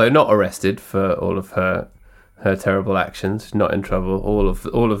York, although not arrested for all of her terrible actions. Not in trouble. All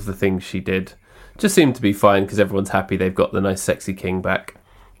of the things she did just seem to be fine because everyone's happy they've got the nice sexy king back,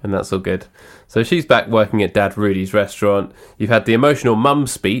 and that's all good. So she's back working at Dad Rudy's restaurant. You've had the emotional mum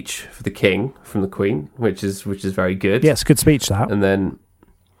speech for the king from the Queen, which is very good. Yeah, it's a good speech, that. And then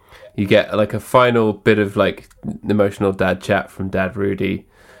you get like a final bit of like emotional dad chat from Dad Rudy,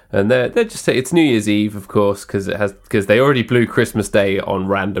 and they're just it's New Year's Eve, of course, because they already blew Christmas Day on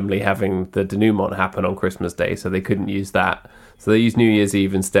randomly having the denouement happen on Christmas Day, so they couldn't use that, so they used New Year's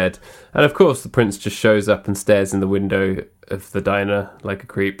Eve instead. And of course, the prince just shows up and stares in the window of the diner like a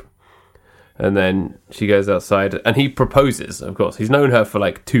creep, and then she goes outside and he proposes. Of course, he's known her for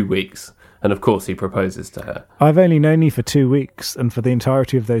like 2 weeks. And of course, he proposes to her. I've only known you for 2 weeks, and for the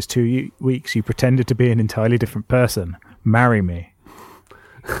entirety of those 2 weeks, you pretended to be an entirely different person. Marry me.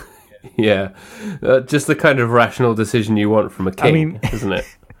 Yeah, just the kind of rational decision you want from a king, isn't it?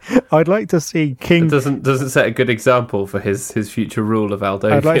 I'd like to see King... It doesn't set a good example for his future rule of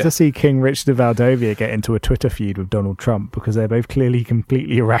Aldovia. I'd like to see King Richard of Aldovia get into a Twitter feud with Donald Trump, because they're both clearly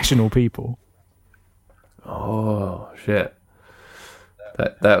completely irrational people. Oh, shit.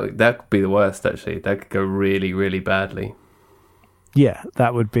 That could be the worst, actually. That could go really, really badly. Yeah,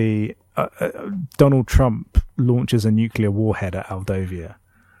 that would be... Donald Trump launches a nuclear warhead at Aldovia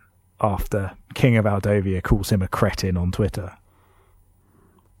after King of Aldovia calls him a cretin on Twitter.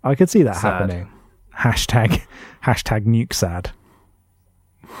 I could see that happening. Hashtag nuke sad.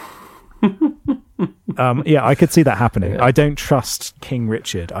 Yeah, I could see that happening. Yeah. I don't trust King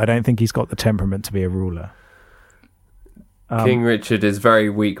Richard. I don't think he's got the temperament to be a ruler. King Richard is very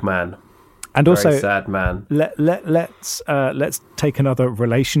weak man. And very also, sad man. Let's take another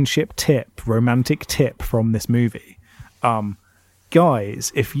relationship tip, romantic tip from this movie.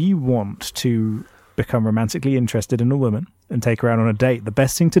 Guys, if you want to become romantically interested in a woman and take her out on a date, the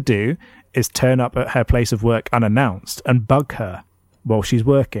best thing to do is turn up at her place of work unannounced and bug her while she's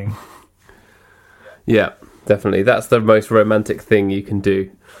working. Yeah, definitely. That's the most romantic thing you can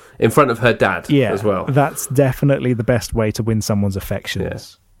do. In front of her dad as well. That's definitely the best way to win someone's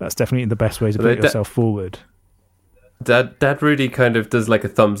affections. Yeah. That's definitely the best way to put yourself forward. Dad Rudy kind of does like a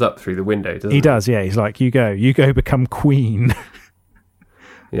thumbs up through the window, doesn't he? He does, yeah. He's like, you go become queen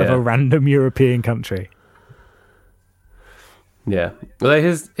of a random European country. Yeah. Well,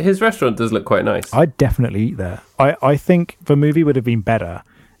 his restaurant does look quite nice. I'd definitely eat there. I think the movie would have been better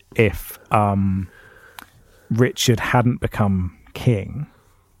if Richard hadn't become king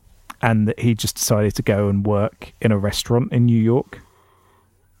and that he just decided to go and work in a restaurant in New York.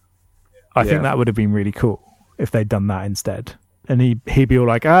 I think that would have been really cool if they'd done that instead. And he'd be all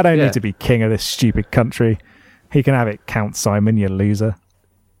like, I don't need to be king of this stupid country. He can have it, Count Simon, you loser.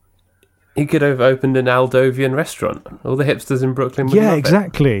 He could have opened an Aldovian restaurant. All the hipsters in Brooklyn would love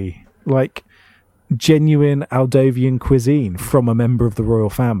exactly. Like genuine Aldovian cuisine from a member of the royal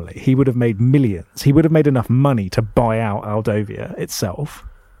family. He would have made millions. He would have made enough money to buy out Aldovia itself.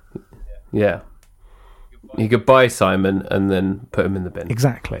 Yeah. You could buy Simon and then put him in the bin.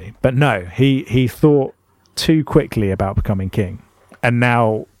 Exactly. But no, he thought too quickly about becoming king. And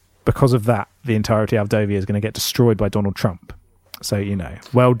now, because of that, the entirety of Aldovia is going to get destroyed by Donald Trump. So,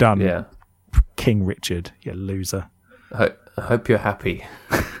 well done, King Richard, you loser. I hope you're happy.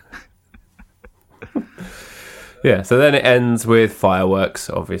 Yeah, so then it ends with fireworks,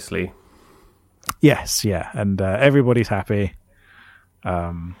 obviously. Yes, yeah, and everybody's happy.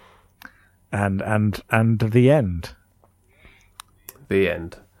 And the end. The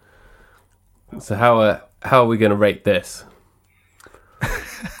end. So how are we going to rate this?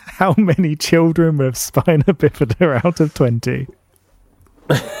 How many children with spina bifida out of 20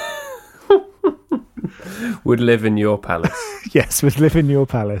 would live in your palace? Yes, would live in your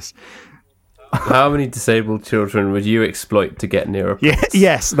palace. How many disabled children would you exploit to get near a prince?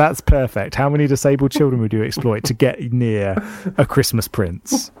 Yes, that's perfect. How many disabled children would you exploit to get near a Christmas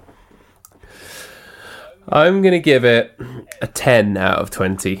prince? I'm going to give it a 10 out of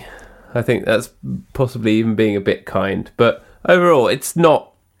 20. I think that's possibly even being a bit kind. But overall, it's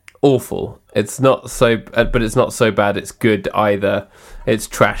not awful. It's not so, but it's not so bad it's good either. It's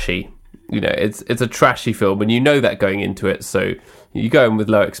trashy. It's a trashy film, and you know that going into it, so you go in with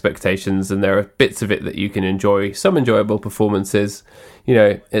low expectations, and there are bits of it that you can enjoy, some enjoyable performances.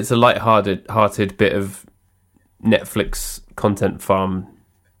 It's a light-hearted bit of Netflix content farm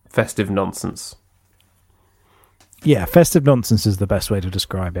festive nonsense. Yeah, festive nonsense is the best way to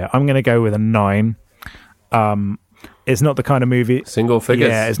describe it. I'm going to go with a 9. It's not the kind of movie... Single figures?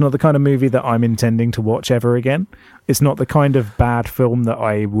 Yeah, it's not the kind of movie that I'm intending to watch ever again. It's not the kind of bad film that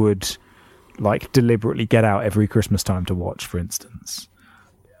I would deliberately get out every Christmas time to watch, for instance.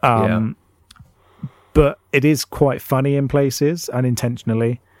 But it is quite funny in places,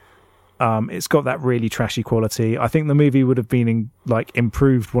 unintentionally. It's got that really trashy quality. I think the movie would have been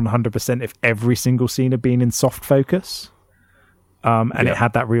improved 100% if every single scene had been in soft focus. And it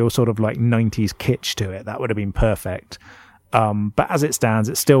had that real sort of 90s kitsch to it. That would have been perfect. But as it stands,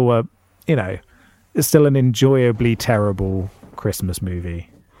 it's still it's still an enjoyably terrible Christmas movie.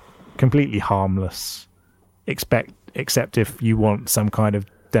 Completely harmless. Except if you want some kind of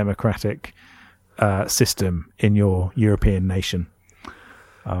democratic system in your European nation.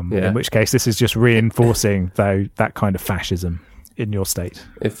 In which case, this is just reinforcing, though, that kind of fascism in your state.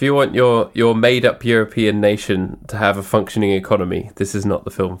 If you want your made-up European nation to have a functioning economy, this is not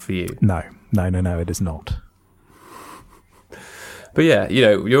the film for you. No, it is not. But yeah,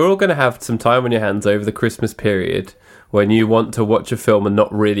 you're all going to have some time on your hands over the Christmas period when you want to watch a film and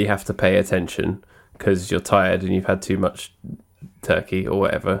not really have to pay attention because you're tired and you've had too much turkey or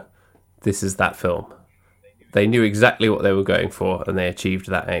whatever, this is that film. They knew exactly what they were going for, and they achieved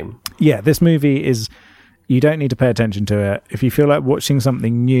that aim. Yeah, this movie is... You don't need to pay attention to it. If you feel like watching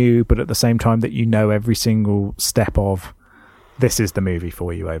something new, but at the same time that you know every single step of, this is the movie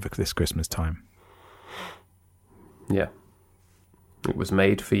for you over this Christmas time. Yeah. It was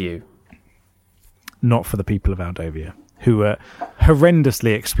made for you. Not for the people of Aldovia, who were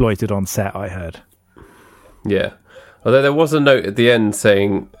horrendously exploited on set, I heard. Yeah. Although there was a note at the end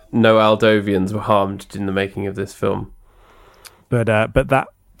saying no Aldovians were harmed in the making of this film. But that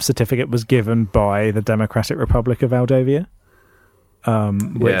certificate was given by the Democratic Republic of Aldovia,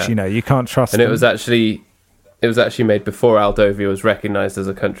 which, you can't trust. And them. it was actually made before Aldovia was recognised as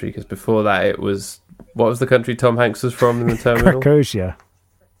a country, because before that it was... What was the country Tom Hanks was from in the terminal? Krakosia.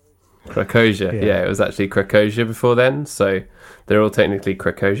 Yeah, it was actually Krakosia before then, so they're all technically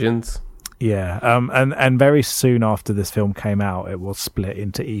Krakosians. Yeah, and very soon after this film came out, it was split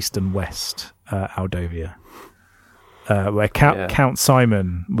into East and West Aldovia, where Count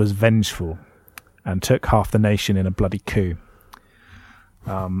Simon was vengeful and took half the nation in a bloody coup.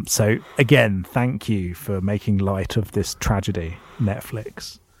 So, again, thank you for making light of this tragedy,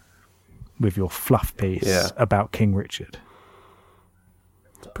 Netflix, with your fluff piece about King Richard.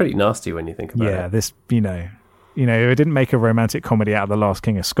 It's pretty nasty when you think about it. Yeah, this, they didn't make a romantic comedy out of The Last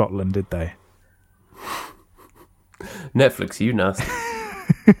King of Scotland, did they? Netflix, you nasty.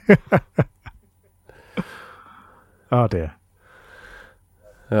 Oh, dear.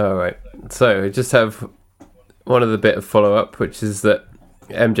 All right. So, I just have one other bit of follow-up, which is that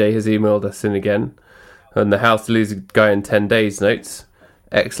MJ has emailed us in again. And the How to Lose a Guy in 10 Days notes.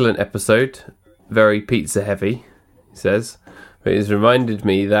 Excellent episode. Very pizza heavy, he says. But it's reminded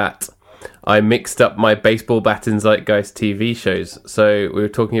me that I mixed up my baseball bat in Zeitgeist TV shows. So we were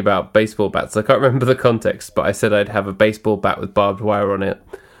talking about baseball bats. I can't remember the context, but I said I'd have a baseball bat with barbed wire on it,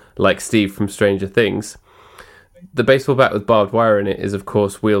 like Steve from Stranger Things. The baseball bat with barbed wire in it is, of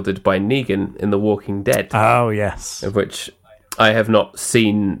course, wielded by Negan in The Walking Dead. Oh, yes. Of which I have not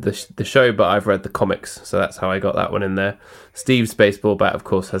seen the show, but I've read the comics, so that's how I got that one in there. Steve's baseball bat, of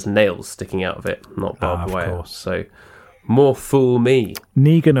course, has nails sticking out of it, not barbed wire. Course. So... more fool me.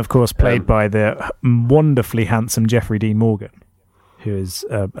 Negan, of course, played by the wonderfully handsome Jeffrey Dean Morgan, who is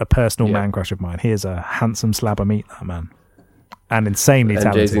a personal man crush of mine. He is a handsome slab of meat, that man. And insanely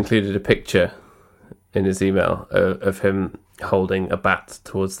talented. Jay's included a picture in his email of him holding a bat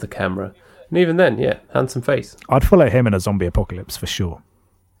towards the camera. And even then, handsome face. I'd follow him in a zombie apocalypse for sure.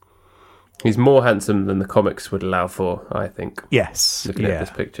 He's more handsome than the comics would allow for, I think. Yes. Looking at this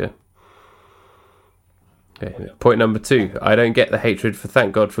picture. Okay. Point number 2. I don't get the hatred for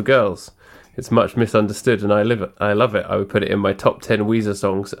Thank God for Girls. It's much misunderstood, and I love it. I would put it in my top 10 Weezer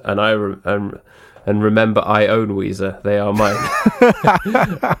songs, and remember, I own Weezer. They are mine.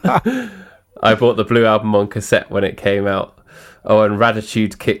 I bought the Blue Album on cassette when it came out. Oh, and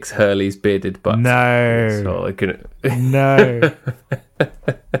Raditude kicks Hurley's bearded butt. No. No.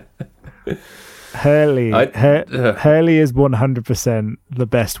 Hurley. Hurley is 100% the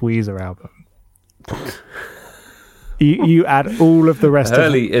best Weezer album. You add all of the rest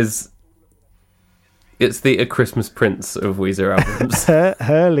Hurley is... It's the A Christmas Prince of Weezer albums.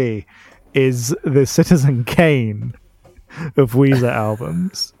 Hurley is the Citizen Kane of Weezer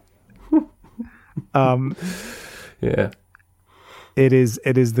albums. Yeah. It is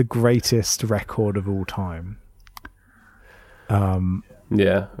the greatest record of all time.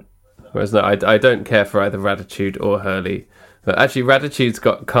 Yeah. Whereas no, I don't care for either Raditude or Hurley. But actually, Raditude's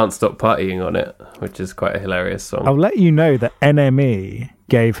got Can't Stop Partying on it, which is quite a hilarious song. I'll let you know that NME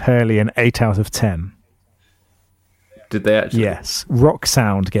gave Hurley an 8 out of 10. Did they actually? Yes. Rock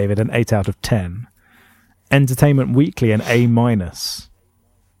Sound gave it an 8 out of 10. Entertainment Weekly an A-.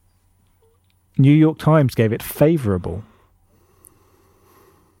 New York Times gave it favourable.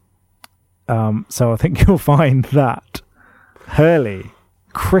 So I think you'll find that Hurley,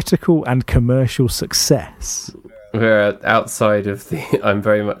 critical and commercial success. We're outside of the... I'm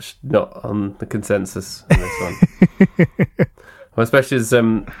very much not on the consensus on this one. Well, especially as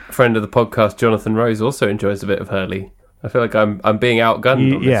friend of the podcast, Jonathan Rose, also enjoys a bit of Hurley. I feel like I'm being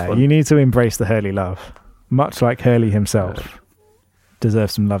outgunned on this one. You need to embrace the Hurley love. Much like Hurley himself.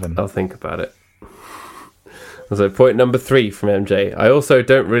 Deserves some loving. I'll think about it. So point number 3 from MJ. I also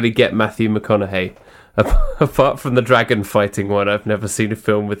don't really get Matthew McConaughey. Apart from the dragon fighting one, I've never seen a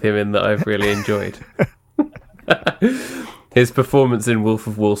film with him in that I've really enjoyed. His performance in Wolf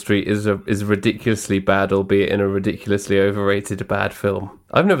of Wall Street is ridiculously bad, albeit in a ridiculously overrated bad film.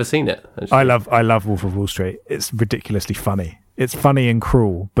 I've never seen it. Actually. I love Wolf of Wall Street. It's ridiculously funny. It's funny and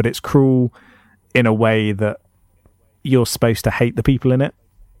cruel, but it's cruel in a way that you're supposed to hate the people in it.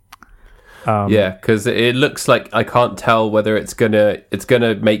 Yeah, because it looks like I can't tell whether it's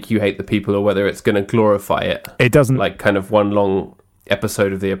gonna make you hate the people or whether it's gonna glorify it. It doesn't, like kind of one long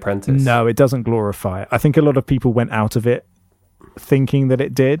episode of The Apprentice. No, it doesn't glorify it. I think a lot of people went out of it thinking that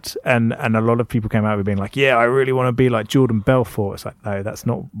it did, and a lot of people came out with being like, yeah, I really want to be like Jordan Belfort. It's like, no, that's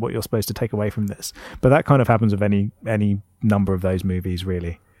not what you're supposed to take away from this. But that kind of happens with any number of those movies,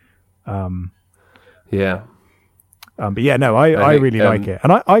 really. Yeah. But yeah, no, I really like it.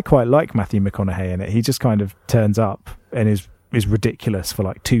 And I quite like Matthew McConaughey in it. He just kind of turns up and is ridiculous for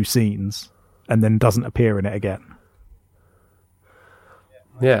like 2 scenes and then doesn't appear in it again.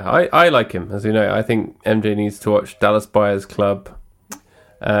 Yeah, I like him, as you know. I think MJ needs to watch Dallas Buyers Club,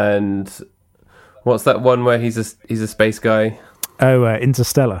 and what's that one where he's a space guy? Oh,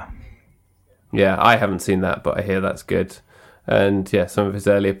 Interstellar. Yeah, I haven't seen that, but I hear that's good. And yeah, some of his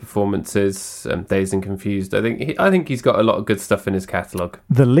earlier performances, Dazed and Confused. I think he's got a lot of good stuff in his catalogue.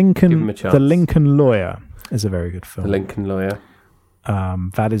 The Lincoln Lawyer is a very good film. The Lincoln Lawyer.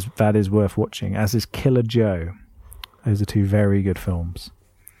 That is worth watching. As is Killer Joe. Those are 2 very good films.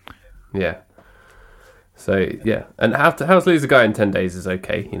 Yeah. So yeah, and How to Lose a Guy in 10 Days is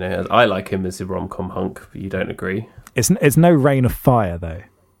okay. You know, I like him as a rom-com hunk, but you don't agree. It's no Reign of Fire though.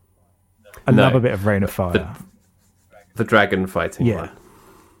 Another bit of Reign of Fire. The dragon fighting one.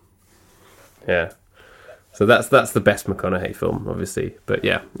 Yeah. So that's the best McConaughey film, obviously. But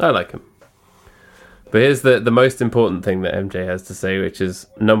yeah, I like him. But here's the most important thing that MJ has to say, which is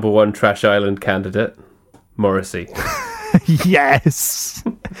number 1 Trash Island candidate, Morrissey. Yes.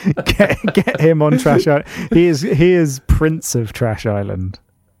 Get him on Trash Island. He is Prince of Trash Island.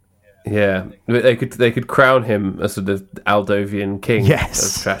 Yeah, they could crown him a sort of Aldovian king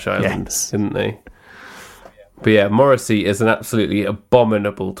of Trash Island, couldn't they? But yeah, Morrissey is an absolutely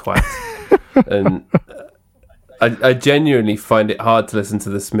abominable twat. And I genuinely find it hard to listen to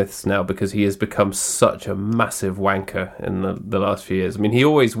the Smiths now because he has become such a massive wanker in the last few years. I mean, he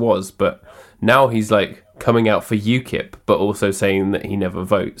always was, but now he's like coming out for UKIP, but also saying that he never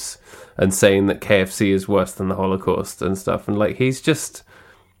votes and saying that KFC is worse than the Holocaust and stuff. And like, he's just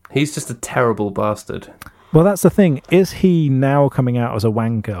a terrible bastard. Well, that's the thing. Is he now coming out as a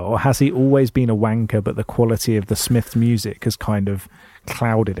wanker, or has he always been a wanker, but the quality of the Smiths' music has kind of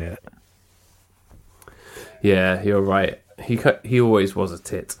clouded it? Yeah, you're right. He always was a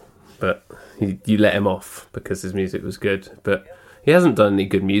tit, but you let him off because his music was good. But he hasn't done any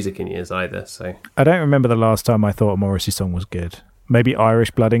good music in years either. So I don't remember the last time I thought a Morrissey song was good. Maybe Irish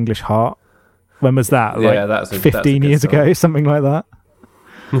Blood, English Heart. When was that? Yeah, like 15 years ago, something like that.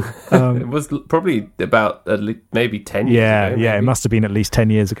 It was probably about maybe 10 years ago. Yeah, it must have been at least 10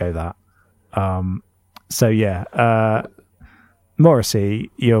 years ago that. So yeah,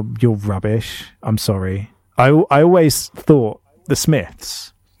 Morrissey, you're rubbish. I'm sorry. I always thought the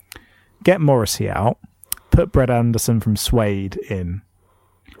Smiths, get Morrissey out, put Brett Anderson from Suede in.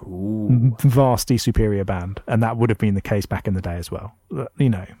 Ooh. Vastly superior band, and that would have been the case back in the day as well. You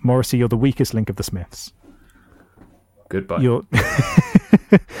know, Morrissey, you're the weakest link of the Smiths. Goodbye.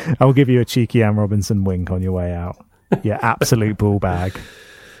 I'll give you a cheeky Anne Robinson wink on your way out. Yeah, absolute ball bag.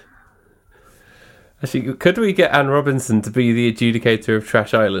 Actually, could we get Anne Robinson to be the adjudicator of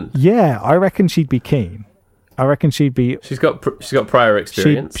Trash Island? Yeah, I reckon she'd be keen. I reckon she'd be. She's got prior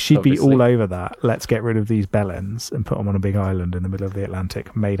experience. She'd be all over that. Let's get rid of these bellends and put them on a big island in the middle of the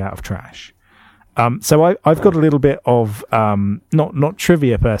Atlantic, made out of trash. So I've got a little bit of not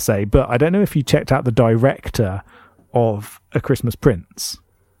trivia per se, but I don't know if you checked out the director of A Christmas Prince.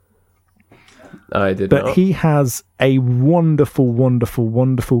 I did not. But he has a wonderful, wonderful,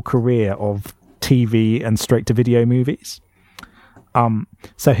 wonderful career of TV and straight-to-video movies.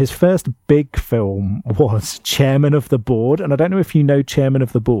 So his first big film was Chairman of the Board, and I don't know if you know Chairman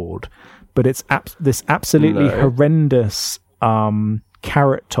of the Board, but it's this absolutely horrendous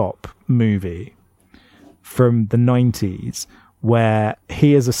Carrot Top movie from the 90s where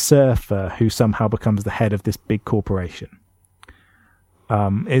he is a surfer who somehow becomes the head of this big corporation.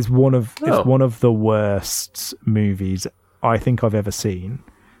 It's one of the worst movies I think I've ever seen.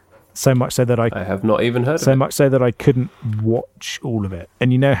 So much so that I have not even heard of it. So much so that I couldn't watch all of it.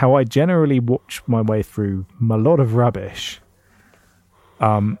 And you know how I generally watch my way through a lot of rubbish.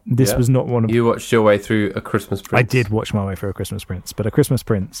 This was not one of... You watched your way through A Christmas Prince. I did watch my way through A Christmas Prince, but A Christmas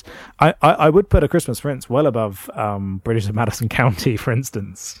Prince... I would put A Christmas Prince well above Bridges of Madison County, for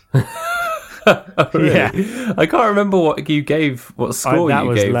instance. Oh, really? Yeah. I can't remember what score you gave. That was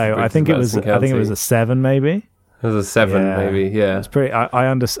low. I think it was a 7, maybe. It was a 7, maybe. Yeah. It's pretty.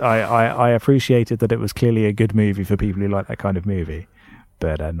 I appreciated that it was clearly a good movie for people who like that kind of movie,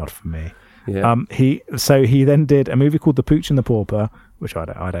 but not for me. Yeah. He then did a movie called The Pooch and the Pauper, which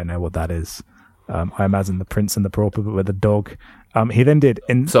I don't know what that is. I imagine The Prince and the Pauper, but with a dog. He then did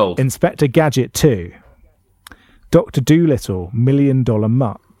Inspector Gadget 2, Dr. Dolittle, $1 Million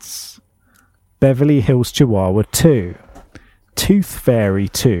Mutts, Beverly Hills Chihuahua 2, Tooth Fairy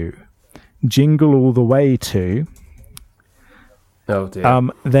 2, Jingle All the Way 2. Oh dear.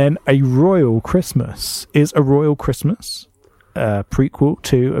 Then A Royal Christmas. Is A Royal Christmas a prequel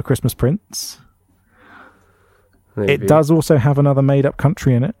to A Christmas Prince? Maybe. It does also have another made-up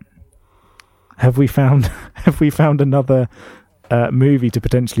country in it. Have we found another movie to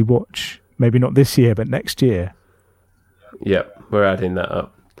potentially watch? Maybe not this year, but next year. Yep, we're adding that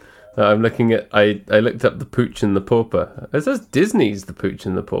up. I'm looking at. I looked up The Pooch and the Pauper. It says Disney's The Pooch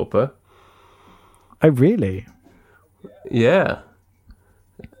and the Pauper. Oh, really? Yeah.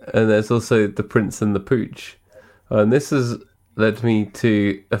 And there's also The Prince and the Pooch. And this has led me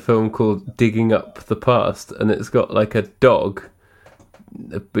to a film called Digging Up the Past, and it's got like a dog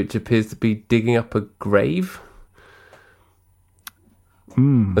which appears to be digging up a grave.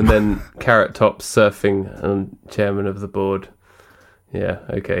 And then Carrot Top surfing and chairman of the board. Yeah,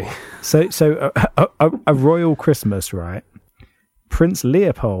 okay. So a Royal Christmas, right? Prince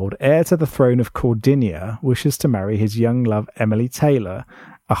Leopold, heir to the throne of Cordinia, wishes to marry his young love Emily Taylor,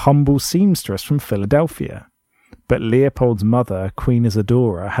 a humble seamstress from Philadelphia. But Leopold's mother, Queen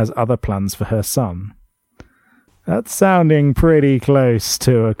Isadora, has other plans for her son. That's sounding pretty close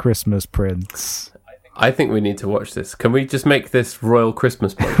to A Christmas Prince. I think we need to watch this. Can we just make this Royal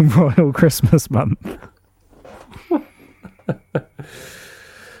Christmas Month? Royal Christmas Month.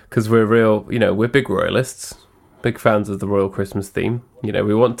 Because we're we're big royalists, big fans of the Royal Christmas theme.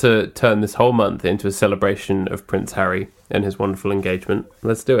 We want to turn this whole month into a celebration of Prince Harry and his wonderful engagement.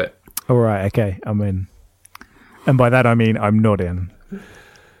 Let's do it. All right, okay, I'm in. And by that I mean I'm not in.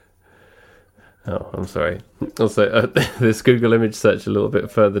 Oh, I'm sorry. Also, this Google image search a little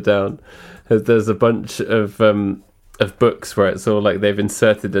bit further down, there's a bunch of books where it's all like they've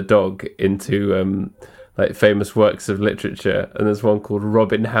inserted a dog into like famous works of literature, and there's one called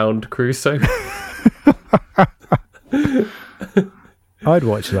Robin Hound Crusoe. I'd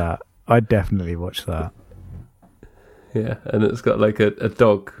watch that. I'd definitely watch that. Yeah, and it's got like a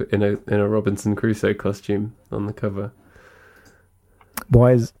dog in a Robinson Crusoe costume on the cover.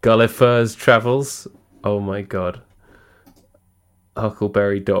 Why is Gulliver's Travels? Oh my god.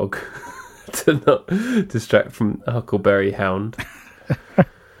 Huckleberry Dog. To not distract from Huckleberry Hound.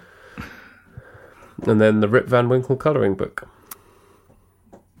 And then the Rip Van Winkle colouring book.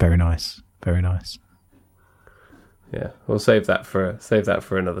 Very nice. Very nice. Yeah, we'll save that for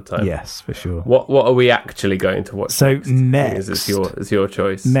another time. Yes, for sure. What are we actually going to watch? So next it's your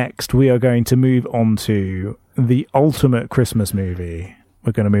choice. Next, we are going to move on to the ultimate Christmas movie.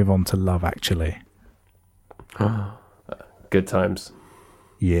 We're going to move on to Love Actually. Good times.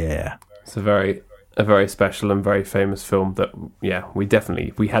 Yeah, it's a very special and very famous film that we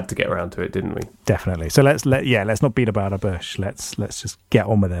had to get around to it, didn't we? Definitely. So let's not beat about a bush. Let's just get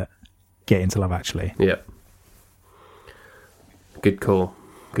on with it. Get into Love Actually. Yeah. Good call.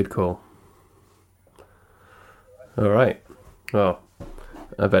 All right. Well,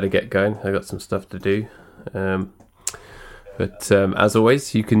 I better get going. I got some stuff to do. But as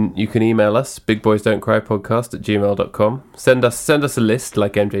always, you can email us, bigboysdon'tcrypodcast@gmail.com. Send us a list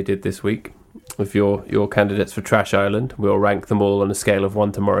like MJ did this week of your candidates for Trash Island. We'll rank them all on a scale of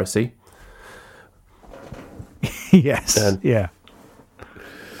 1 to Morrissey. Yes. Yeah.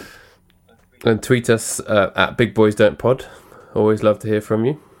 And tweet us at bigboysdon'tpod. Always love to hear from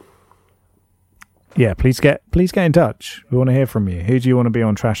you. Yeah, please get in touch. We want to hear from you. Who do you want to be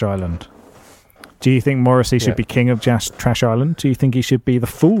on Trash Island? Do you think Morrissey should be king of Trash Island? Do you think he should be the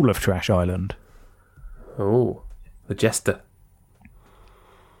fool of Trash Island? Oh, the jester.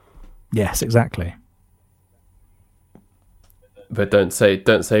 Yes, exactly. But don't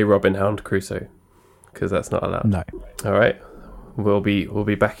say Robin Hound Crusoe, because that's not allowed. No. All right. We'll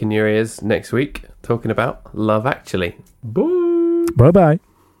be back in your ears next week talking about Love Actually. Bye. Bye-bye.